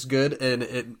it is good, and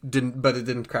it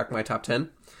didn't crack my top 10.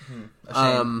 A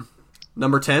shame.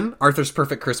 Number 10, Arthur's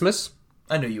Perfect Christmas.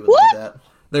 I knew you would like that.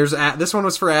 There's this one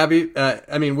was for Abby.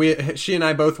 She and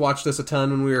I both watched this a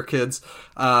ton when we were kids,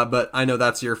 but I know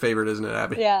that's your favorite, isn't it,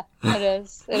 Abby? Yeah, it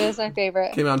is. It is my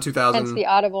favorite. Came out in 2000. Hence the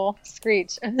audible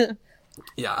screech.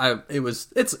 Yeah,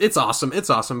 it's awesome. It's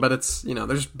awesome, but it's,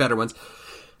 there's better ones.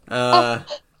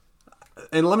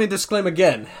 And let me disclaim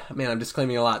again. Man, I'm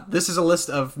disclaiming a lot. This is a list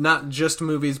of not just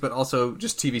movies, but also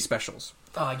just TV specials.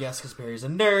 Oh, I guess because Barry's a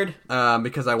nerd.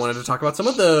 Because I wanted to talk about some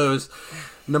of those.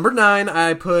 Number 9,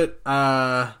 I put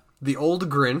The Old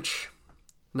Grinch,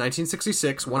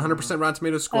 1966, 100% Rotten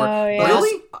Tomatoes score. Oh, yeah. But I also-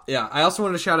 Really? yeah, I also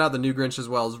wanted to shout out The New Grinch as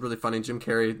well. It's really funny. Jim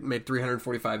Carrey made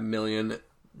 $345 million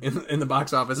in the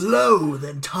box office. Low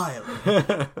then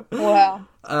Tyler. Wow.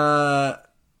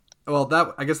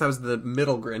 Well, I guess that was the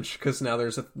middle Grinch, because now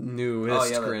there's a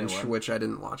newest that new Grinch, one. which I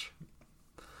didn't watch.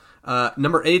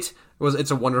 Number 8 was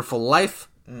It's a Wonderful Life,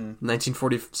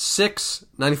 1946,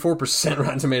 94%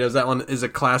 Rotten Tomatoes. That one is a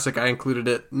classic. I included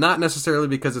it not necessarily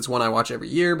because it's one I watch every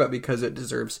year, but because it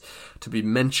deserves to be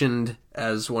mentioned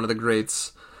as one of the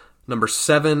greats. Number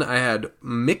 7, I had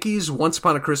Mickey's Once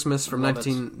Upon a Christmas from Love it.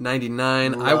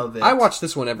 1999. Love it. I watch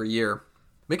this one every year.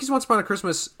 Mickey's Once Upon a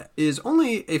Christmas is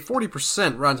only a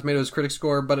 40% Rotten Tomatoes critic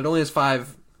score, but it only has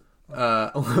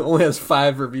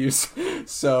 5 reviews.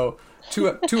 So 2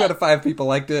 out of 5 people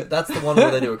liked it. That's the one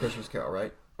where they do a Christmas Carol,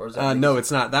 right? Or is that No,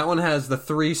 it's not. That one has the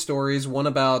 3 stories. One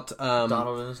about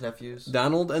Donald and his nephews?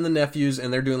 Donald and the nephews,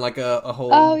 and they're doing like a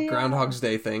whole Oh, yeah. Groundhog's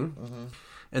Day thing.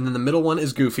 And then the middle one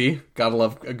is Goofy. Gotta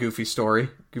love a Goofy story.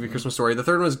 Goofy Christmas story. The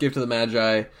third one is Gift to the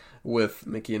Magi with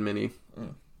Mickey and Minnie.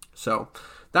 So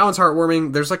that one's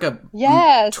heartwarming. There's like a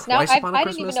Yes. Now Twice Upon a I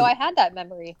didn't even Christmas. know I had that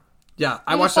memory. Yeah,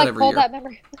 I You watch just, that every pulled year. that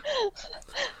memory.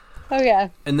 Oh yeah.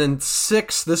 And then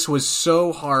 6, this was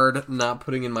so hard not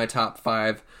putting in my top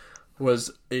 5,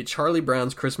 was a Charlie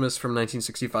Brown's Christmas from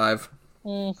 1965.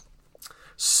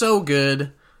 So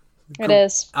good. It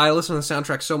is. I listen to the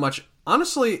soundtrack so much.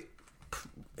 Honestly,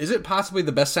 is it possibly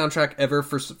the best soundtrack ever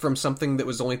from something that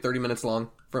was only 30 minutes long?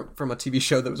 From a TV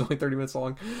show that was only 30 minutes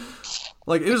long?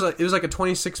 Like it was like a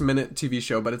 26-minute TV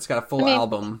show, but it's got a full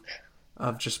album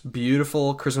of just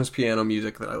beautiful Christmas piano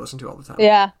music that I listen to all the time.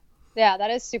 Yeah. Yeah,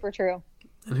 that is super true.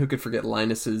 And who could forget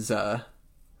Linus's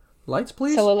Lights,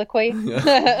 Please? Soliloquy.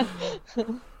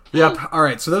 Yep. All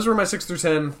right. So those were my 6 through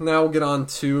 10. Now we'll get on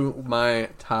to my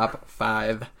top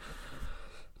 5.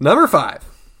 Number 5.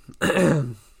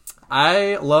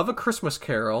 I love A Christmas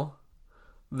Carol,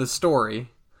 the story.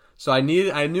 So I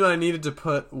knew I needed to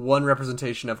put one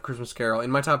representation of A Christmas Carol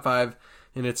in my top 5,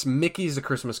 and it's Mickey's A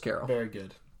Christmas Carol. Very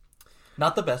good.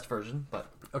 Not the best version, but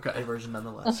Okay. a version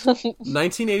nonetheless.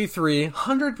 1983,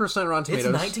 100% Rotten It's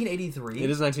Tomatoes. 1983? It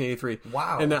is 1983.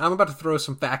 Wow. And I'm about to throw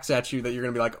some facts at you that you're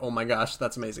going to be like, oh my gosh,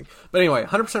 that's amazing. But anyway,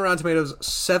 100% Rotten Tomatoes,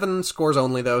 7 scores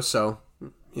only though, so,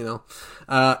 8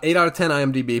 out of 10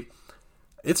 IMDb.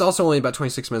 It's also only about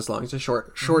 26 minutes long. It's a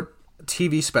short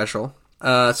TV special.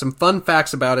 Some fun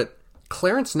facts about it.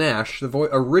 Clarence Nash, the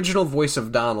original voice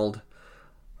of Donald,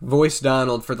 voiced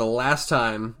Donald for the last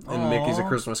time in Mickey's A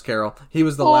Christmas Carol. He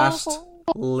was the last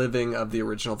living of the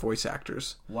original voice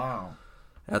actors Wow.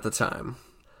 at the time.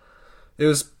 It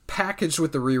was packaged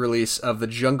with the re-release of The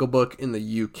Jungle Book in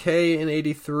the UK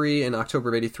in October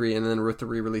of 83, and then with the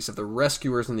re-release of The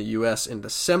Rescuers in the US in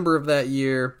December of that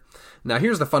year. Now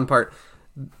here's the fun part.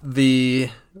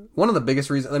 One of the biggest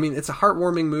reasons, I mean, it's a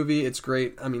heartwarming movie. It's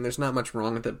great. I mean, there's not much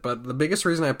wrong with it, but the biggest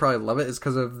reason I probably love it is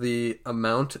because of the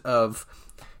amount of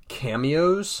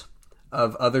cameos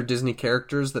of other Disney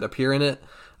characters that appear in it.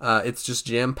 It's just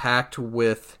jam-packed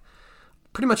with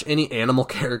pretty much any animal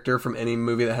character from any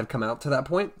movie that had come out to that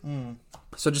point.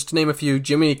 So just to name a few,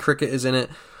 Jiminy Cricket is in it,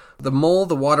 the Mole,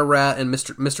 the Water Rat, and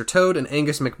Mr. Toad, and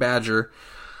Angus McBadger,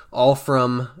 all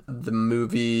from the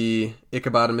movie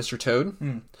Ichabod and Mr. Toad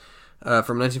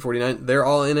from 1949. They're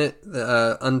all in it.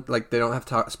 They don't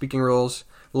have speaking roles.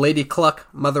 Lady Cluck,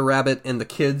 Mother Rabbit, and the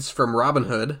kids from Robin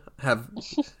Hood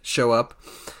show up.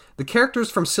 The characters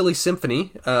from Silly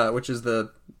Symphony, which is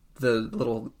the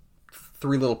little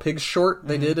Three Little Pigs short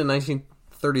they did in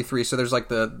 1933. So there's like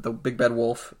the big bad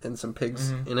wolf and some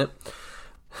pigs in it.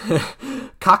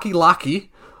 Cocky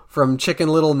Locky from Chicken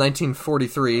Little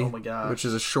 1943. Oh my gosh. Which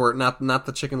is a short, not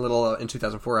the Chicken Little in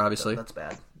 2004, obviously. That's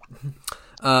bad.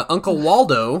 Uncle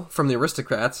Waldo from the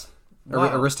Aristocrats. Wow.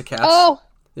 Aristocats. Oh,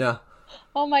 Yeah.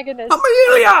 oh my goodness.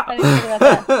 Amelia! I didn't think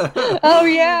about that. Oh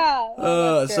yeah.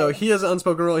 That's So great. he has an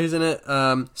unspoken role. He's in it.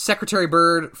 Secretary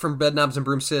Bird from Bedknobs and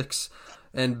Broomsticks,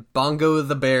 and Bongo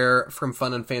the Bear from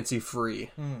Fun and Fancy Free.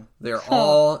 They're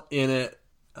all in it,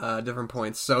 different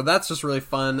points. So that's just really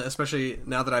fun, especially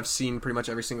now that I've seen pretty much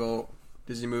every single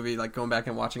Disney movie. Like going back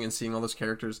and watching and seeing all those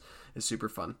characters is super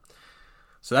fun.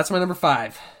 So that's my number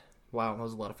 5. Wow, that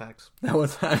was a lot of facts. That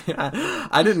was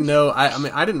I didn't know. I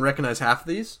mean I didn't recognize half of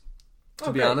these.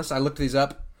 To be honest, I looked these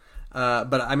up,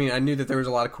 but I mean, I knew that there was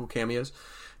a lot of cool cameos.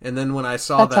 And then when I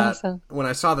saw Awesome. when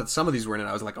I saw that some of these were in it,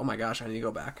 I was like, oh my gosh, I need to go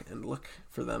back and look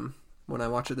for them when I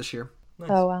watch it this year. Nice.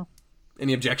 Oh wow.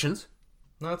 Any objections?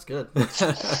 No, that's good.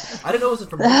 I didn't know it was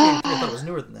from 1983. I thought it was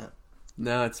newer than that.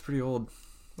 No, it's pretty old.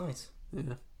 Nice. Yeah.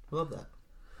 I love that.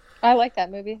 I like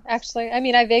that movie. Actually, I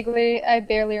mean, I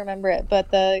barely remember it, but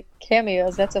the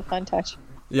cameos, that's a fun touch.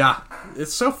 Yeah,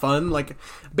 it's so fun. Like,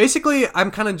 basically,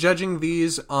 I'm kind of judging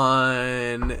these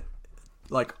on,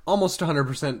 like, almost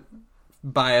 100%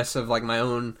 bias of, like, my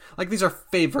own... Like, these are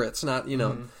favorites, not, you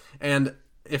know... And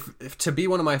if to be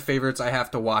one of my favorites, I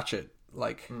have to watch it,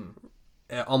 like,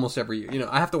 almost every year. You know,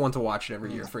 I have to want to watch it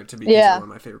every year for it to be considered one of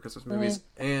my favorite Christmas movies.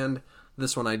 And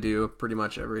this one I do pretty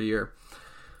much every year.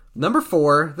 Number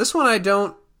 4, this one I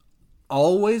don't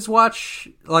always watch,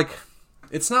 like...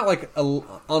 It's not like on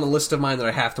a list of mine that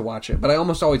I have to watch it, but I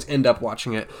almost always end up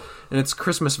watching it, and it's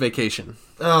Christmas Vacation.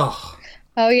 Oh,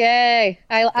 Oh yay!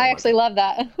 I actually love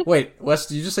that. Wait, Wes,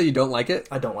 did you just say you don't like it?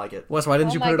 I don't like it. Wes, why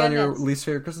didn't Oh you my put it on your goodness. least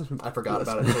favorite Christmas movie? I forgot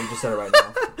about it until you just said it right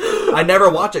now. I never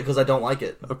watch it because I don't like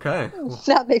it. Okay,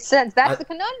 That makes sense. That's the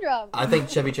conundrum. I think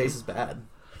Chevy Chase is bad.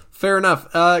 fair enough.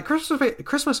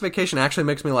 Christmas Vacation actually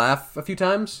makes me laugh a few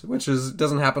times, which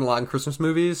doesn't happen a lot in Christmas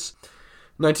movies.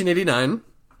 1989.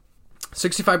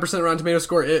 65% Rotten Tomato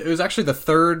score. It was actually the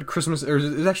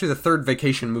third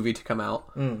vacation movie to come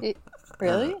out.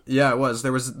 Really? Yeah, it was.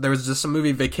 There was just a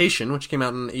movie Vacation, which came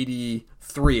out in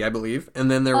 83, I believe,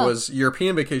 and then there was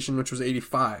European Vacation, which was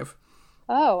 85.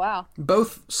 Oh wow.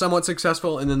 Both somewhat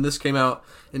successful, and then this came out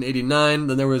in 89.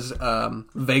 Then there was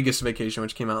Vegas Vacation,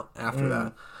 which came out after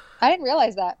that. I didn't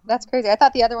realize that. That's crazy. I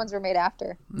thought the other ones were made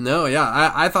after. No,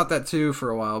 yeah, I thought that too for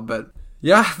a while, but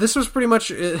yeah, this was pretty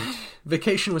much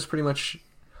Vacation was pretty much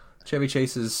Chevy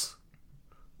Chase's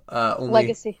only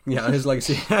Legacy. Yeah, his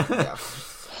legacy. Yeah.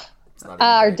 It's not even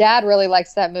Our great. dad really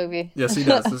likes that movie. Yes, he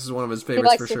does. This is one of his He favorites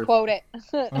likes for to sure. quote it.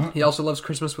 He also loves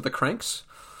Christmas with the Cranks,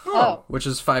 Oh. which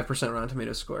is 5% Rotten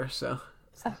Tomatoes score. So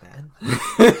It's not bad.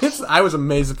 I was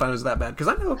amazed if I was that bad because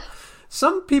I know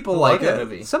some people like like that it.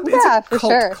 movie. It's Yeah, a for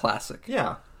cult sure. classic.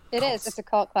 Yeah. It is. It's a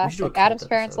cult should do a classic. cult Adam's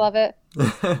parents episode. love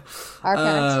it. Our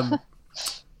parents.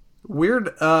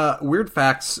 Weird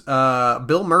facts.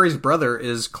 Bill Murray's brother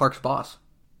is Clark's boss.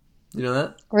 You know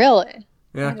that? Really?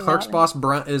 Yeah, did Clark's not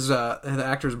boss is the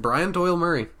actor is Brian Doyle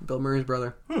Murray, Bill Murray's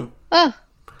brother. Oh.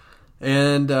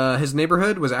 And his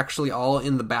neighborhood was actually all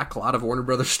in the back lot of Warner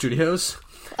Brothers Studios.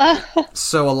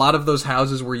 So a lot of those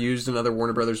houses were used in other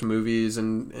Warner Brothers movies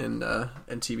and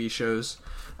TV shows.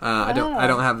 I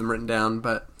don't have them written down,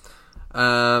 but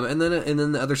and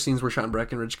then the other scenes were shot in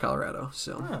Breckenridge, Colorado.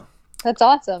 So Oh. That's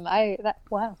awesome.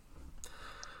 Wow.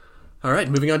 all right,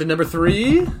 moving on to number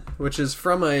 3, which is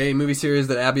from a movie series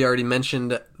that Abby already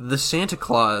mentioned. The Santa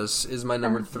Claus is my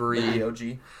number 3. The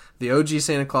OG. The OG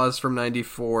Santa Claus from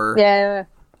 '94. Yeah.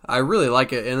 I really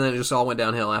like it, and then it just all went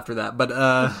downhill after that. But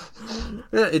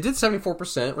yeah, it did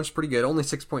 74%, which is pretty good. Only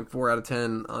 6.4 out of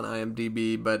 10 on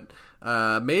IMDb, but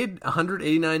made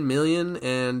 189 million.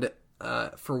 And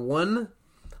for one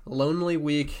lonely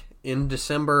week in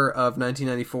December of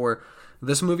 1994,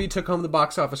 This movie took home the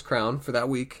box office crown for that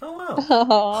week. Oh,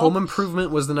 wow. Home Improvement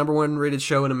was the number 1 rated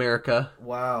show in America.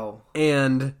 Wow.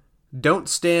 And Don't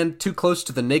Stand Too Close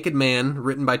to the Naked Man,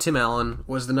 written by Tim Allen,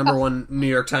 was the number 1 New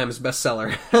York Times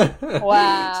bestseller.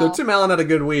 Wow. So Tim Allen had a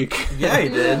good week. Yeah, he He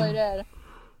did. really did.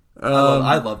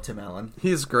 I love Tim Allen.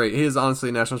 He's great. He is honestly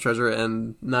a national treasure,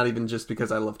 and not even just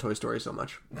because I love Toy Story so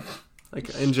much. Like,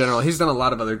 in general, he's done a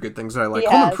lot of other good things that I like. He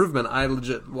Home has. Improvement, I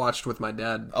legit watched with my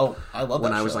dad Oh, I love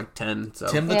when that I was show. like 10. So.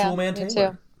 Tim the Yeah, Toolman me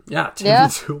Taylor. too. Yeah, Tim Yeah.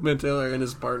 the Toolman Taylor and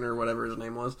his partner, whatever his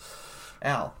name was.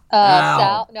 Al. Al.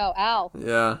 Sal? No, Al.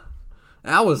 Yeah.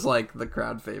 Al was like the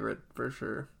crowd favorite for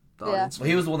sure. The Yeah. audience Well,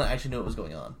 he was the one that actually knew what was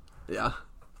going on. Yeah.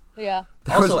 Yeah.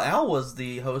 Also, Al was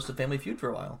the host of Family Feud for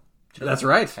a while. Did you know That's that?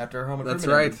 right. After Home Improvement That's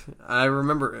right. ended. I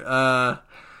remember.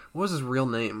 What was his real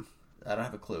name? I don't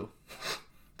have a clue,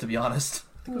 to be honest.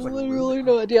 Literally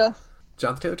no idea.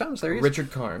 Jonathan Taylor Thomas. There he is.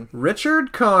 Richard Karn.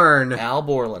 Richard Karn. Al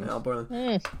Borland. Al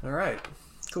Borland. All right.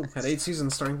 Cool. Had 8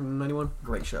 seasons starting from 91.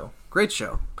 Great show. Great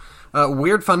show.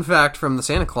 Weird fun fact from the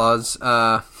Santa Claus.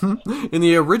 In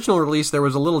the original release, there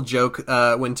was a little joke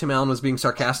when Tim Allen was being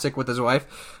sarcastic with his wife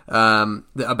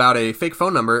about a fake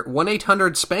phone number,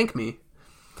 1-800-SPANK-ME.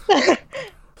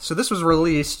 So this was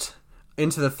released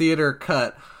into the theater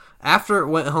cut. After it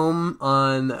went home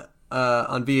on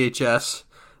VHS,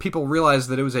 people realized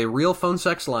that it was a real phone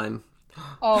sex line.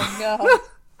 Oh no.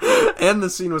 And the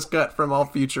scene was cut from all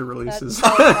future releases. So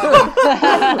funny.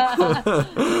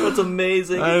 That's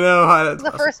amazing. I know. I was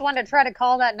the first one to try to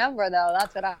call that number, though.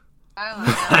 That's what I don't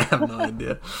know. I have no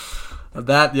idea.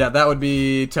 That would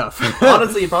be tough.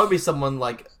 Honestly, it'd probably be someone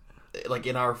like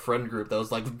in our friend group that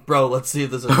was like, bro, let's see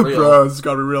if this is real. Bro, this has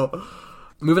got to be real.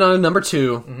 Moving on to number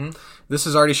 2. This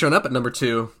has already shown up at number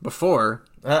 2 before,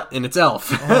 and it's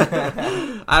Elf.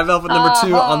 I have Elf at number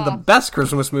 2 on the best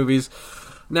Christmas movies.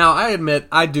 Now, I admit,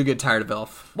 I do get tired of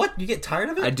Elf. What? You get tired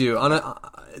of it? I do.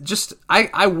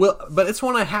 I will, but it's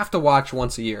one I have to watch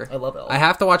once a year. I love Elf. I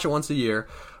have to watch it once a year,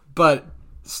 but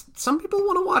some people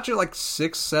want to watch it like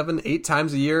 6, 7, 8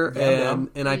 times a year,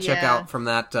 and I check Yeah. out from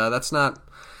that. That's not.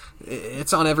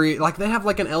 It's on every, like, they have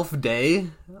like an Elf day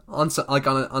on a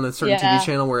certain Yeah. TV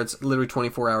channel where it's literally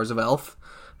 24 hours of Elf.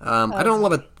 I don't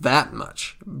love it that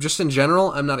much. Just in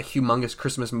general, I'm not a humongous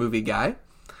Christmas movie guy.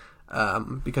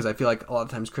 Because I feel like a lot of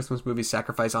times Christmas movies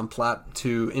sacrifice on plot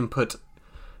to input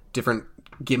different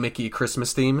gimmicky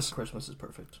Christmas themes. Christmas is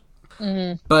perfect.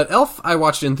 But Elf, I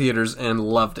watched in theaters and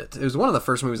loved it. It was one of the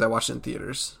first movies I watched in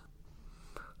theaters.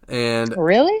 And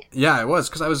Really? yeah, it was,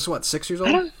 because I was, 6 years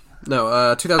old? No,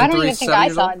 I 2003, don't even 7 think I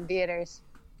years saw old? it in theaters.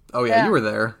 Oh yeah, Yeah. you were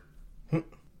there.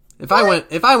 If I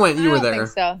went, you I were don't there. think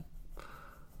so.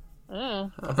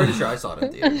 I'm pretty sure I saw it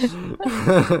in theaters.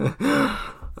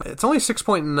 It's only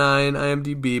 6.9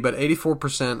 IMDb, but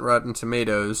 84% Rotten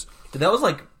Tomatoes. That was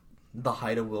like the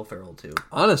height of Will Ferrell too,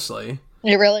 Honestly,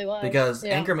 It really was. because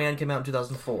yeah. Anchorman came out in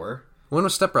 2004, when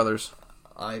was Step Brothers?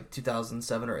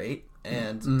 2007 or 8,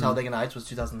 and Mm-hmm. Talladega Nights was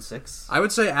 2006. I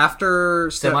would say after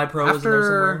Semi-Pro was in there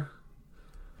somewhere.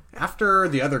 After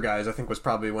the other guys, I think was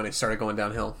probably when it started going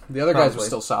downhill. The other guys were Probably.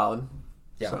 still solid.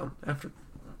 Yeah. So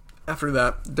after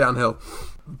that, downhill.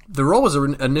 The role was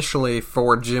initially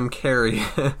for Jim Carrey,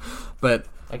 but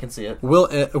I can see it.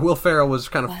 Will Ferrell was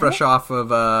kind of fresh off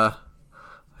of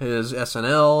his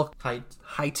SNL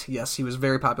Height. Yes, he was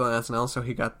very popular on SNL, so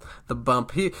he got the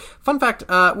bump. Fun fact: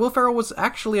 Will Ferrell was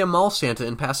actually a mall Santa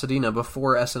in Pasadena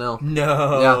before SNL.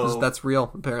 No. Yeah, that's real,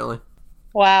 apparently.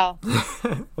 Wow.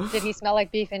 Did he smell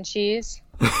like beef and cheese?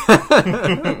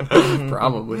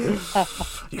 Probably.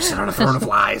 You sit on a throne of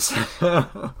lies.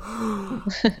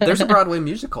 There's a Broadway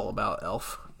musical about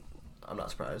Elf. I'm not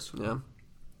surprised. Yeah.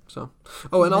 So.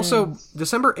 Oh, and also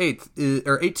December 8th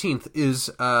or 18th is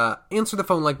Answer the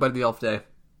Phone Like Buddy the Elf Day.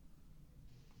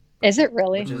 Is it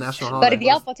really? National Buddy holiday. the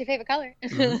Elf, what's your favorite color?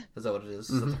 Is that what it is?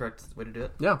 Is that the correct way to do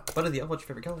it? Yeah. Buddy the Elf, what's your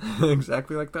favorite color?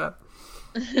 Exactly like that.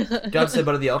 Gotta say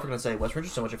Buddy the Elf, we're gonna say Wes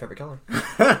Richardson, what's your favorite color?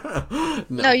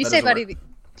 No, you that say doesn't Buddy work.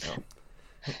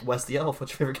 Wes the Elf,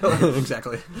 what's your favorite color?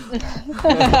 Exactly.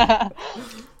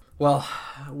 Well,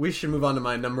 we should move on to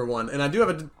my number 1. And I do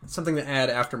have something to add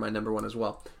after my number 1 as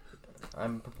well.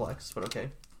 I'm perplexed, but okay.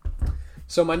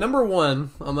 So my number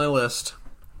 1 on my list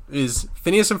is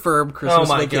Phineas and Ferb Christmas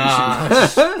Oh my Vacation.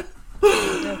 gosh.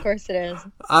 Of course it is.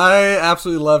 I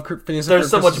absolutely love Phineas and Ferb There's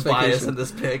so much Christmas bias Vacation. in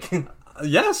this pick.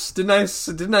 Yes,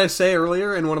 didn't I say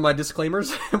earlier in one of my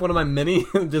disclaimers, one of my many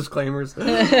disclaimers,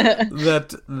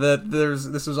 that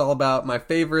this was all about my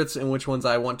favorites and which ones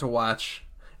I want to watch.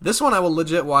 This one I will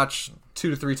legit watch 2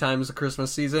 to 3 times a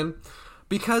Christmas season,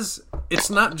 because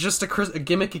it's not just a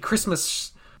gimmicky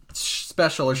Christmas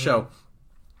special or show.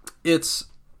 It's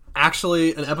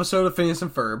actually an episode of Phineas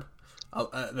and Ferb.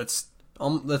 That's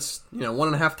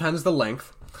 1.5 times the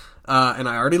length. And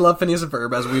I already love Phineas and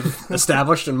Ferb, as we've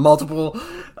established in multiple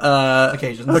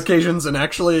occasions, and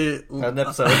actually An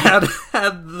episode.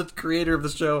 had the creator of the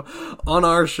show on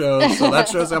our show, so that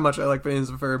shows how much I like Phineas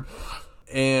and Ferb.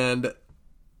 And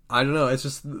I don't know, it's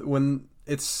just when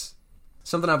it's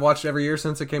something I've watched every year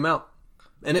since it came out,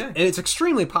 and it's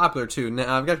extremely popular too.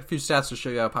 Now I've got a few stats to show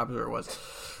you how popular it was.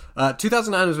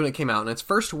 2009 was when it came out, and its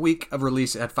first week of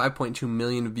release it had 5.2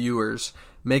 million viewers,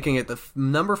 making it the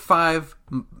number 5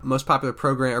 most popular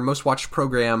program or most watched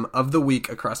program of the week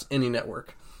across any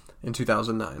network in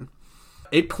 2009.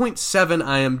 8.7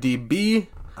 IMDb.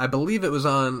 I believe it was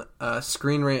on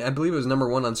Screen Rant. I believe it was number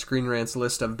 1 on Screen Rant's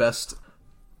list of best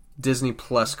Disney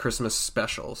Plus Christmas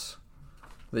specials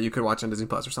that you could watch on Disney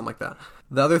Plus or something like that.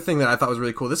 The other thing that I thought was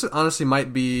really cool, this honestly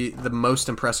might be the most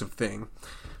impressive thing,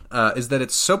 is that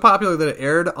it's so popular that it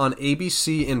aired on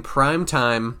ABC in prime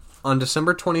time on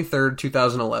December 23rd,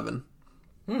 2011.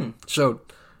 So,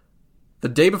 the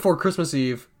day before Christmas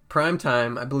Eve, prime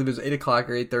time, I believe it was 8 o'clock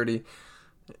or 8:30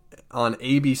 on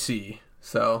ABC.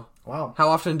 So, Wow. how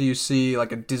often do you see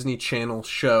like a Disney Channel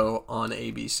show on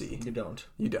ABC? You don't.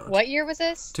 You don't. What year was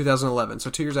this? 2011, so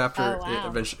 2 years after Oh,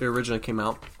 wow. it originally came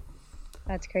out.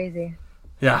 That's crazy.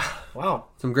 Yeah, Wow.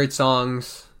 some great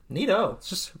songs. Neato. It's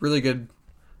just really good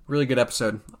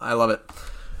episode. I love it.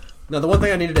 Now, the one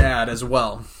thing I needed to add as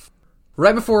well.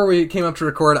 Right before we came up to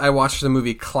record, I watched the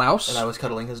movie Klaus. And I was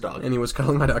cuddling his dog. And he was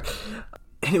cuddling my dog.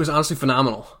 And it was honestly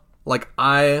phenomenal. Like,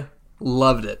 I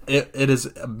loved it. It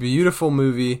is a beautiful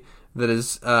movie that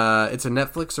is, it's a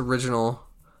Netflix original,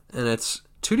 and it's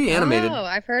 2D animated. Oh,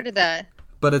 I've heard of that.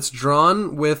 But it's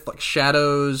drawn with like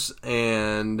shadows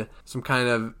and some kind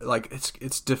of like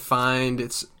it's defined.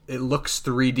 It looks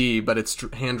 3D, but it's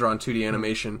hand drawn 2D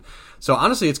animation. So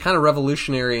honestly, it's kind of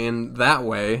revolutionary in that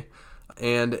way.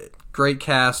 And great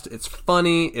cast. It's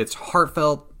funny. It's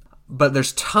heartfelt. But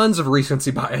there's tons of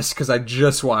recency bias because I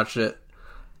just watched it.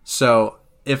 So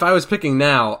if I was picking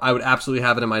now, I would absolutely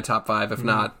have it in my top 5, if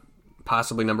not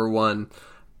possibly number 1.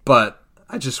 But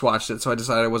I just watched it, so I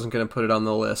decided I wasn't going to put it on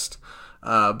the list.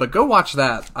 But go watch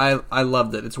that. I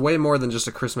loved it. It's way more than just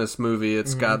a Christmas movie.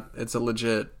 It's it's a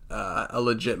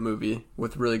legit movie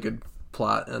with really good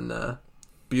plot and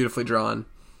beautifully drawn.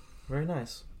 Very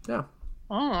nice. Yeah.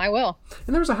 Oh, I will.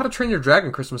 And there was a How to Train Your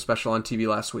Dragon Christmas special on TV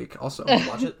last week also.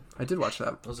 Watch it. I did watch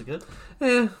that. Was it good?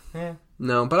 Yeah.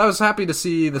 No, but I was happy to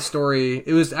see the story.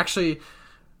 It was actually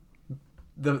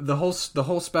the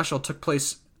whole special took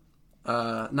place,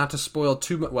 not to spoil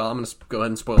too much. Well, I'm going to go ahead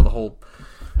and spoil the whole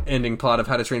ending plot of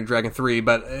How to Train Your Dragon 3,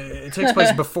 but it takes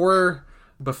place before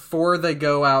they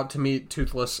go out to meet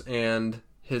Toothless and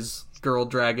his girl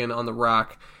dragon on the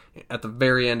rock at the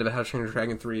very end of How to Train Your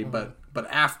Dragon 3, but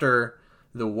after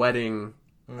the wedding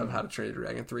of How to Train Your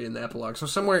Dragon 3 in the epilogue. So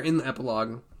somewhere in the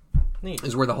epilogue Neat.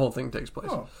 is where the whole thing takes place.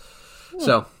 Oh.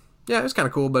 So, yeah, it was kind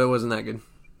of cool, but it wasn't that good.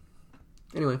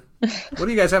 Anyway, what do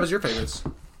you guys have as your favorites?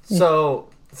 So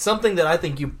something that I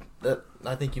think you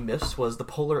missed was the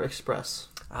Polar Express.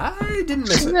 I didn't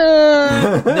miss it.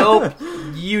 Nope,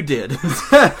 you did.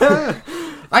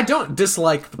 I don't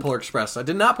dislike the Polar Express. I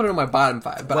did not put it on my bottom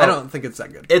 5, but I Well, don't think it's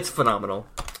that good. It's phenomenal.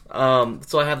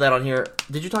 So I have that on here.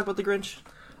 Did you talk about The Grinch?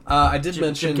 I did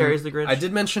mention Jim Carrey's The Grinch? I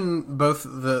did mention both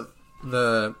the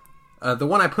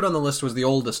one I put on the list was the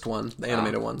oldest one, the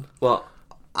animated one. Well,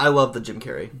 I love the Jim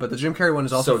Carrey. But the Jim Carrey one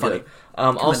is also So funny. good.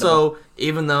 Also,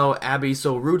 even though Abby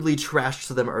so rudely trashed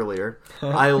them earlier,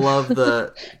 I love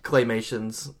the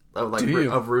claymations of Do you?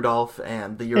 of Rudolph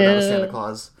and the Year Without a Santa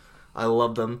Claus. I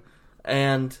love them.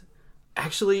 And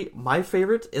actually, my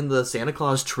favorite in the Santa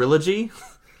Claus trilogy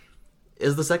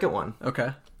is the second one.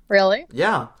 Okay. Really?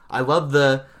 Yeah, I love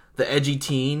the edgy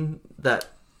teen that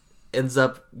ends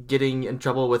up getting in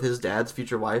trouble with his dad's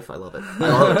future wife. I love it. I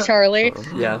love it. Charlie?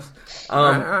 Yeah.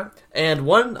 All right. And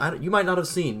one you might not have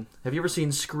seen. Have you ever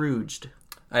seen Scrooged?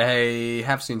 I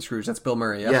have seen Scrooge. That's Bill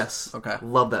Murray, yes? Yes. Okay.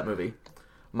 Love that movie.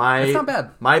 My It's not bad.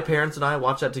 My parents and I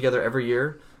watch that together every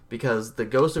year because The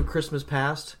Ghost of Christmas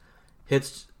Past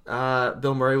hits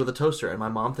Bill Murray with a toaster, and my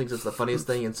mom thinks it's the funniest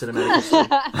thing in cinematic history.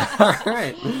 All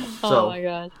right. Oh my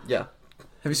god. Yeah.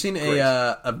 Have you seen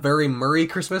a Very Murray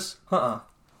Christmas? Uh-uh.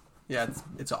 Yeah,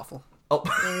 it's awful. Oh.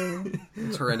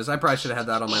 It's horrendous. I probably should have had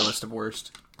that on my list of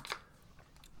worst.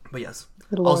 But yes.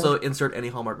 Good Lord. Also, insert any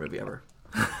Hallmark movie ever.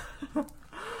 All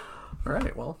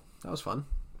right, well, that was fun.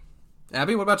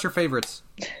 Abby, what about your favorites?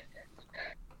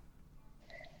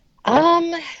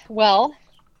 Well,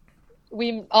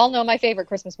 we all know my favorite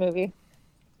Christmas movie,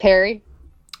 Perry.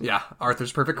 Yeah,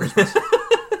 Arthur's Perfect Christmas.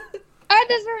 I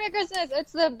is Perfect Christmas.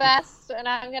 It's the best, and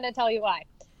I'm going to tell you why.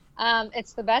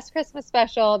 It's the best Christmas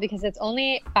special because it's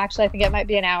only, actually, I think it might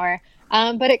be an hour,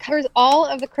 but it covers all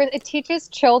of it teaches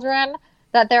children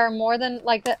that there are more than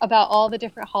about all the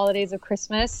different holidays of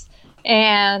Christmas,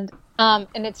 and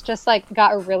it's just like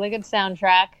got a really good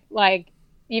soundtrack, like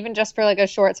even just for like a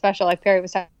short special, like Perry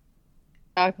was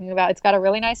talking about. It's got a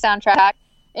really nice soundtrack.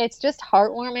 It's just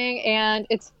heartwarming and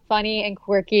it's funny and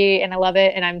quirky, and I love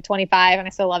it. And I'm 25 and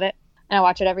I still love it, and I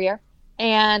watch it every year.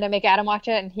 And I make Adam watch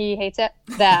it, and he hates it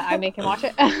that I make him watch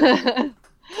it.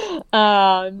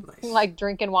 Nice. Like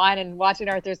drinking wine and watching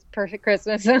Arthur's Perfect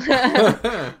Christmas.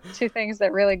 Two things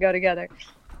that really go together.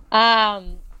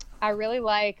 I really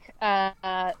like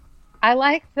I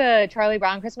like the Charlie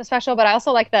Brown Christmas special, but I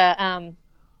also like the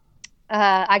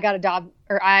I Got a Dog,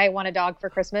 or I Want a Dog for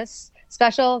Christmas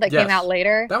special that came out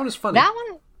later. That one is funny. That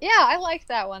one, yeah, I liked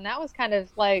that one. That was kind of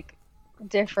like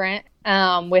different,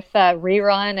 with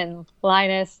Rerun and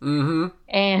Linus,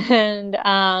 and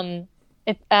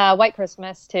White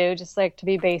Christmas too, just like to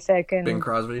be basic, and Bing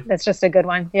Crosby. That's just a good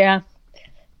one. Yeah,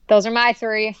 those are my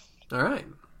three. All right,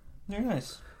 Very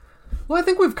nice. well, I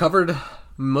think we've covered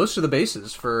most of the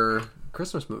bases for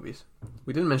Christmas movies.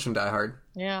 We didn't mention Die Hard.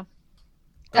 Yeah.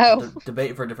 That's Oh. a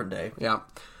debate for a different day. Yeah.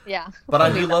 Yeah. But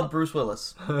I do love Bruce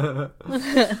Willis.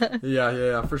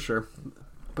 Yeah, for sure.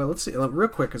 But let's see, real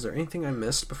quick, is there anything I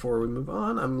missed before we move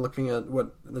on? I'm looking at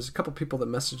there's a couple people that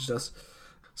messaged us.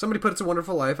 Somebody put It's a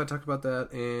Wonderful Life, I talked about that,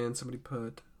 and somebody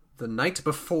put The Night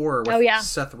Before with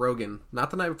Seth Rogen.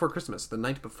 Not The Night Before Christmas, The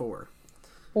Night Before.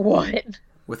 What?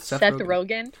 With Seth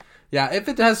Rogen? Yeah, if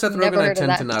it has Seth Never Rogen, I heard of tend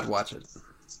that. to not watch it.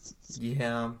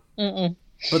 Yeah. Mm-mm.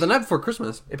 But The Night Before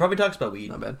Christmas, It probably talks about weed.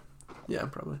 not bad. Yeah,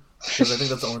 probably. Because I think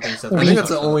that's the only thing Seth I think that's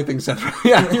the only thing Seth Rogen...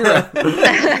 Yeah, you're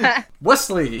right.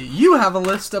 Wesley, you have a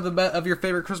list of your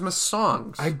favorite Christmas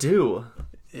songs. I do.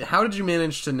 How did you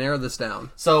manage to narrow this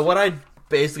down? So what I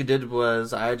basically did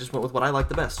was I just went with what I liked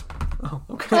the best. Oh,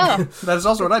 okay. Oh. That is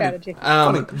also what I did.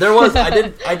 Strategy. There was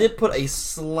I did put a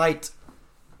slight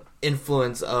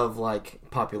influence of like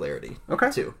popularity.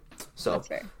 Okay. Too. So That's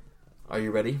fair. are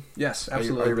you ready? Yes, Are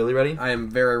absolutely. you really ready? I am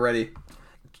very ready.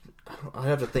 I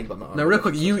have to think about my. Now, real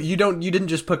quick, you didn't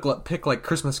just pick like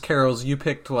Christmas carols. You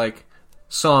picked like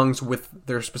songs with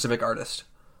their specific artist.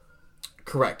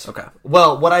 Correct. Okay.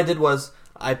 Well, what I did was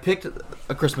I picked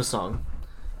a Christmas song.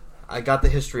 I got the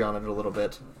history on it a little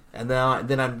bit, and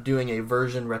then I'm doing a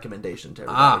version recommendation to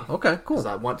everybody. Okay, cool. Because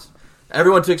I want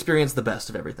everyone to experience the best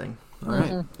of everything. All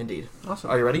right, Indeed. awesome.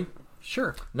 Are you ready?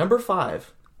 Sure. Number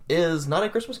 5 is not a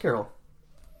Christmas Carol.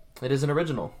 It is an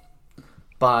original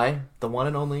by the one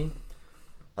and only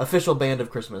official band of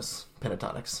Christmas,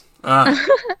 Pentatonics.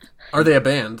 Are they a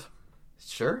band?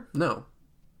 Sure. No,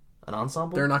 An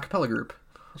ensemble? they're an a cappella group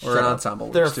or Shut an up.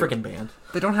 ensemble. They're a which do. freaking band.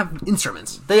 They don't have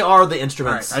instruments. They are the All right,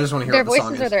 instruments. I just want to hear Their what the song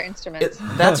voices are is. their instruments.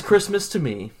 That's Christmas to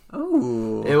Me.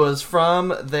 Oh, It was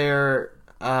from their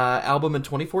album in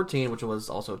 2014, which was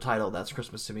also titled "That's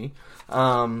Christmas to Me."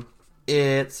 I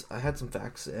had some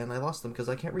facts and I lost them because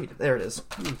I can't read it. There it is.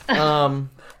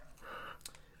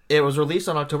 It was released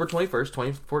on October 21st,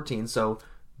 2014. So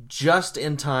just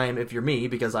in time, if you're me,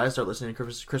 because I start listening to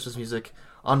Christmas music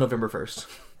on November 1st.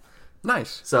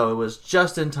 nice. So it was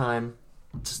just in time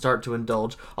to start to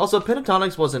indulge. Also,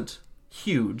 Pentatonics wasn't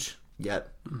huge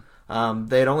yet.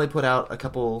 They had only put out a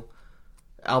couple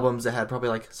albums that had probably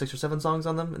like 6 or 7 songs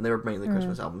on them, and they were mainly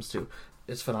Christmas albums too.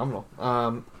 It's phenomenal.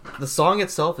 The song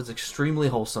itself is extremely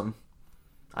wholesome.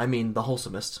 I mean, the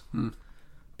wholesomest.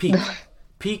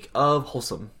 Peak of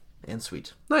wholesome and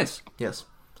sweet. Nice. Yes.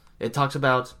 It talks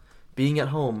about being at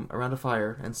home around a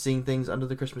fire and seeing things under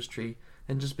the Christmas tree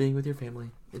and just being with your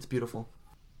family. It's beautiful.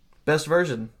 Best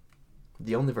version.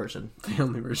 The only version. The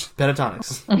only version.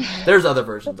 Pentatonics. There's other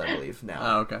versions, I believe, now.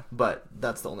 Oh, okay. But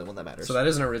that's the only one that matters. So that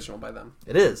is an original by them.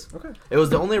 It is. Okay. It was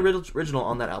the only original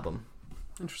on that album.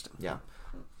 Interesting. Yeah.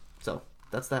 So,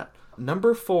 that's that.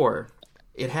 Number 4.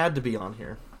 It had to be on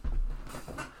here.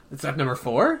 Is that number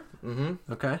 4?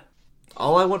 Mm-hmm. Okay.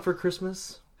 All I Want for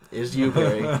Christmas is You,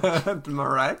 Barry.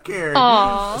 Mariah Carey.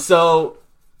 Aww. So,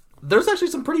 there's actually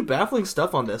some pretty baffling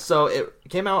stuff on this. So, it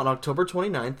came out on October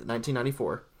 29th,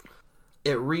 1994.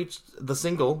 The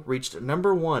single reached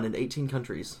number 1 in 18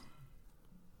 countries.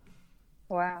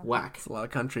 Wow. Whack. It's a lot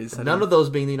of countries. None of those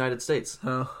being the United States.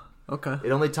 Oh, okay.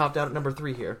 It only topped out at number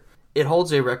 3 here. It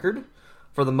holds a record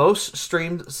for the most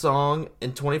streamed song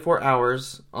in 24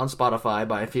 hours on Spotify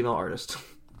by a female artist,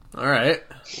 All right.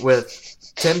 with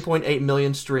 10.8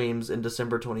 million streams in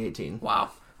December 2018.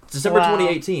 Wow. December Wow.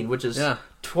 2018, which is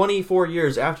 24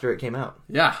 years after it came out.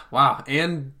 Yeah. Wow.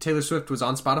 And Taylor Swift was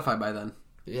on Spotify by then.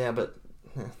 Yeah, but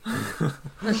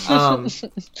Um,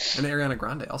 And Ariana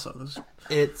Grande also.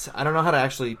 I don't know how to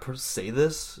actually say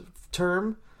this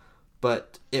term,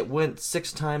 but it went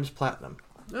 6 times platinum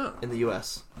Oh, in the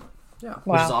U.S., yeah. which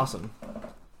Wow. is awesome.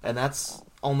 And that's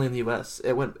only in the U.S.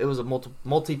 It was a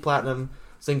multi-platinum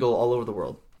single all over the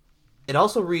world. It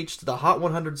also reached the Hot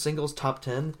 100 Singles Top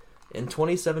 10 in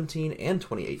 2017 and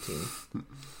 2018,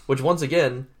 which once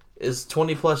again is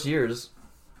 20 plus years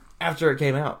after it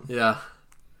came out. Yeah.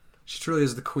 She truly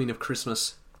is the queen of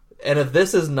Christmas. And if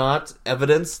this is not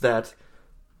evidence that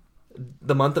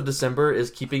the month of December is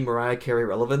keeping Mariah Carey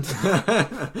relevant,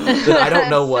 then I don't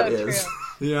know what So is. true.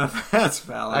 Yeah, that's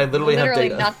valid. I literally have Literally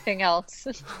data. nothing else.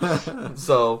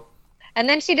 So, And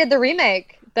then she did the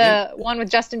remake, the one with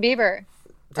Justin Bieber.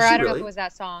 Did Or she I don't know really? if it was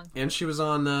that song. And she was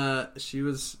on. She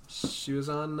was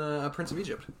on Prince of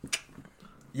Egypt.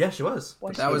 yeah, she was.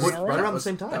 Was That she was really? right around the was-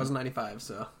 same time. That was '95.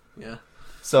 So yeah,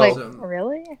 So, Like, So-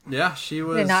 really? yeah, she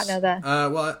was. Did not know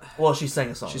that. well, she sang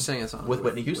a song. She sang a song With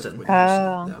Whitney Houston.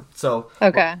 Oh. So,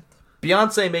 Okay.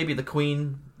 Beyonce may be the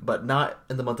queen, but not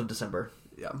in the month of December,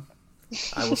 Yeah.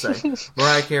 I will say.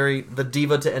 Mariah Carey, the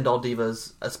diva to end all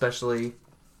divas, especially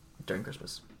during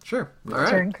Christmas. Sure. All right.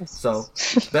 During Christmas. So,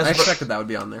 I best expected that would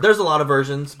be on there. there's a lot of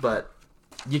versions, but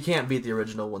you can't beat the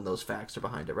original when those facts are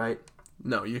behind it, right?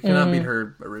 No, you cannot beat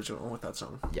her original with that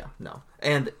song. Yeah, no.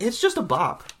 And it's just a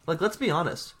bop. Like, let's be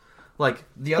honest. Like,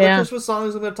 the other Yeah. Christmas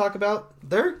songs I'm going to talk about,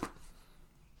 they're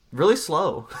really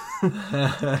slow.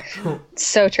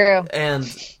 So true. And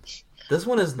this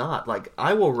one is not. Like,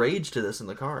 I will rage to this in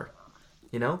the car.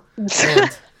 You know?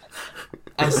 And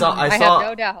I saw I have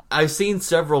no doubt. I've seen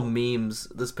several memes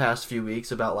this past few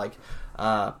weeks about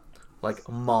like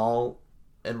mall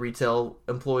and retail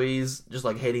employees just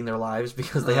like hating their lives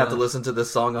because they have to listen to this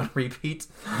song on repeat.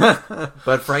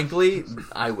 But frankly,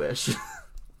 I wish.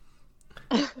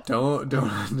 Don't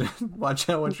watch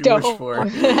out what you Don't. wish for.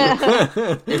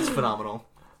 It's phenomenal.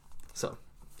 So,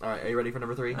 all right, are you ready for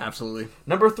number 3? Absolutely.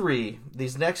 Number 3.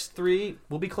 These next 3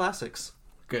 will be classics.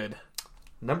 Good.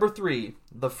 Number 3,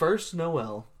 The First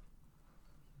Noel.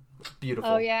 Beautiful.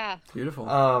 Oh, yeah. Beautiful.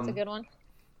 That's a good one.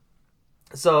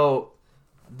 So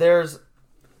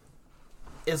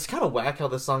it's kind of whack how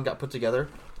this song got put together.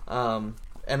 And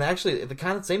actually,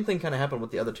 the same thing kind of happened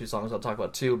with the other 2 songs I'll talk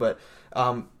about too. But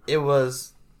it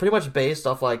was pretty much based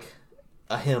off like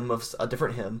a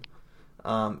different hymn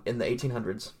in the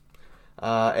 1800s,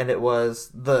 and it was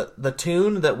the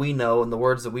tune that we know and the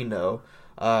words that we know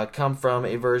come from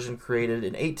a version created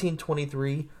in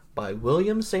 1823 by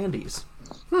William Sandys.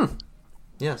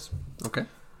 Yes. Okay.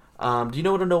 Do you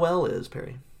know what a Noel is,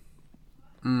 Perry?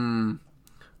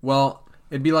 Well,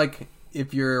 it'd be like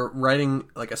if you're writing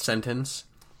like a sentence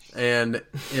and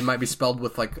it might be spelled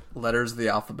with like letters of the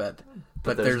alphabet,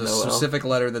 but there's a no L. specific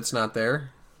letter that's not there.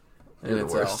 And You're the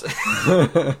it's worst.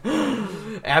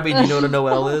 L. Abby, do you know what a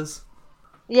Noel is?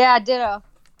 Yeah, ditto.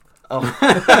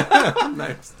 Oh.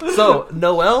 Nice. So,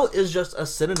 Noel is just a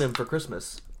synonym for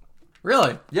Christmas.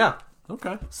 Really? Yeah.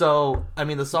 Okay. So, I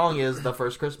mean, the song is The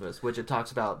First Christmas, which it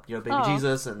talks about, baby Oh.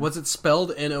 Jesus. And Was it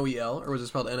spelled Noel or was it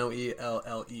spelled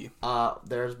Noelle?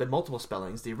 there's been multiple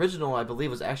spellings. The original, I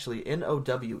believe, was actually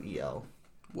Nowel.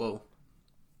 Whoa.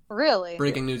 Really?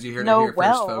 Breaking news you heard it Noel. here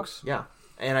first, folks. Yeah.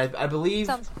 And I believe,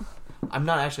 Sounds... I'm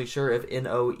not actually sure if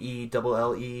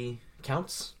Noelle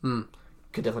counts.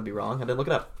 Could definitely be wrong. I didn't look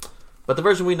it up. But the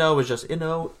version we know is just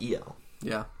Noel.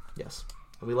 Yeah. Yes.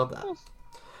 We love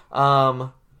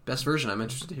that. Best version, I'm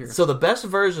interested to hear. So the best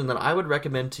version that I would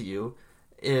recommend to you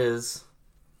is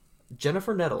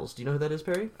Jennifer Nettles. Do you know who that is,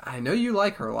 Perry? I know you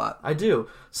like her a lot. I do.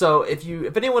 So if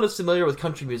anyone is familiar with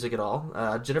country music at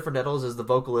all, Jennifer Nettles is the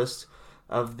vocalist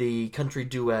of the country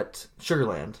duet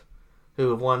Sugarland,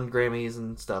 who have won Grammys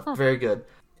and stuff. Very good.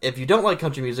 If you don't like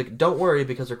country music, don't worry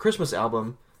because her Christmas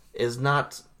album is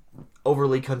not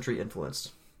overly country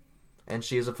influenced, and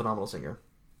she is a phenomenal singer.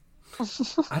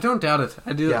 I don't doubt it.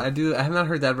 I do. Yeah. I do. I have not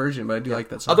heard that version, but I do like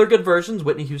that song. Other good versions: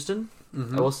 Whitney Houston,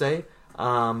 I will say,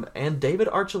 and David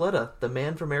Archuleta, the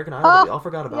man from American Idol that we all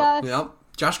forgot about. Yes. Yep.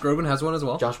 Josh Groban has one as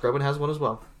well. Josh Groban has one as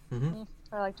well.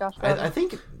 I like Josh Groban. I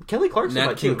think Kelly Clarkson Nat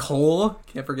might King too. Cole.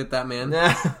 Can't forget that man.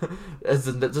 Nah. Does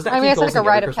Nat I King mean, it's Cole like a sing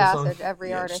rite every of Christmas song? passage, every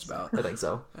Yeah, artist. just about. I think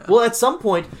so. Well, at some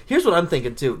point, here's what I'm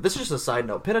thinking too. This is just a side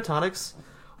note. Pentatonix,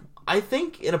 I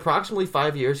think in approximately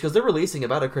 5 years, because they're releasing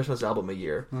about a Christmas album a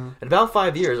year, in about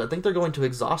 5 years, I think they're going to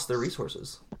exhaust their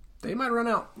resources. They might run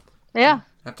out. Yeah.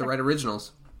 Have to write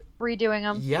originals. Redoing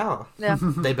them. Yeah. Yeah.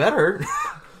 They better.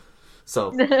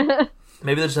 So, maybe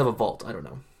they just have a vault. I don't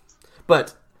know.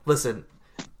 But, listen,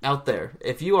 out there,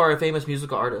 if you are a famous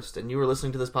musical artist and you are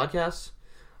listening to this podcast,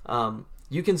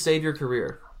 you can save your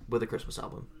career with a Christmas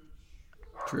album.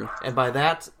 True. And by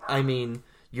that, I mean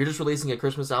you're just releasing a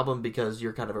Christmas album because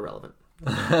you're kind of irrelevant.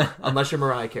 Unless you're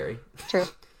Mariah Carey. True.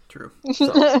 True.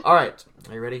 So, all right.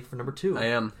 Are you ready for number 2? I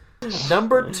am.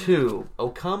 Number 2, O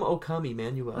Come,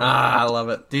 Emmanuel. I love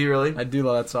it. Do you really? I do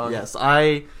love that song. Yes,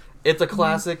 it's a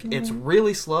classic. It's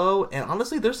really slow, and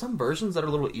honestly, there's some versions that are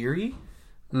a little eerie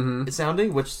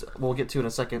sounding, which we'll get to in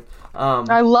a second.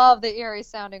 I love the eerie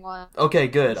sounding one. Okay,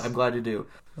 good. I'm glad you do.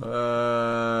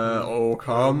 Oh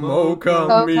come,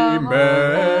 Emmanuel.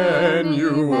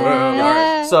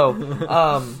 Emmanuel.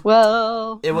 So,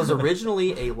 Well, it was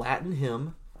originally a Latin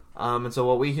hymn, and so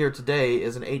what we hear today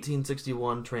is an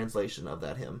 1861 translation of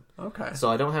that hymn. Okay. So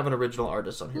I don't have an original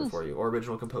artist on here for you, or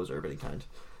original composer of any kind.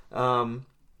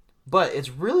 But it's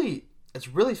really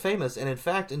famous, and in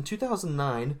fact, in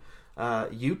 2009,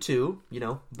 U2,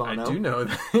 Bono. I do know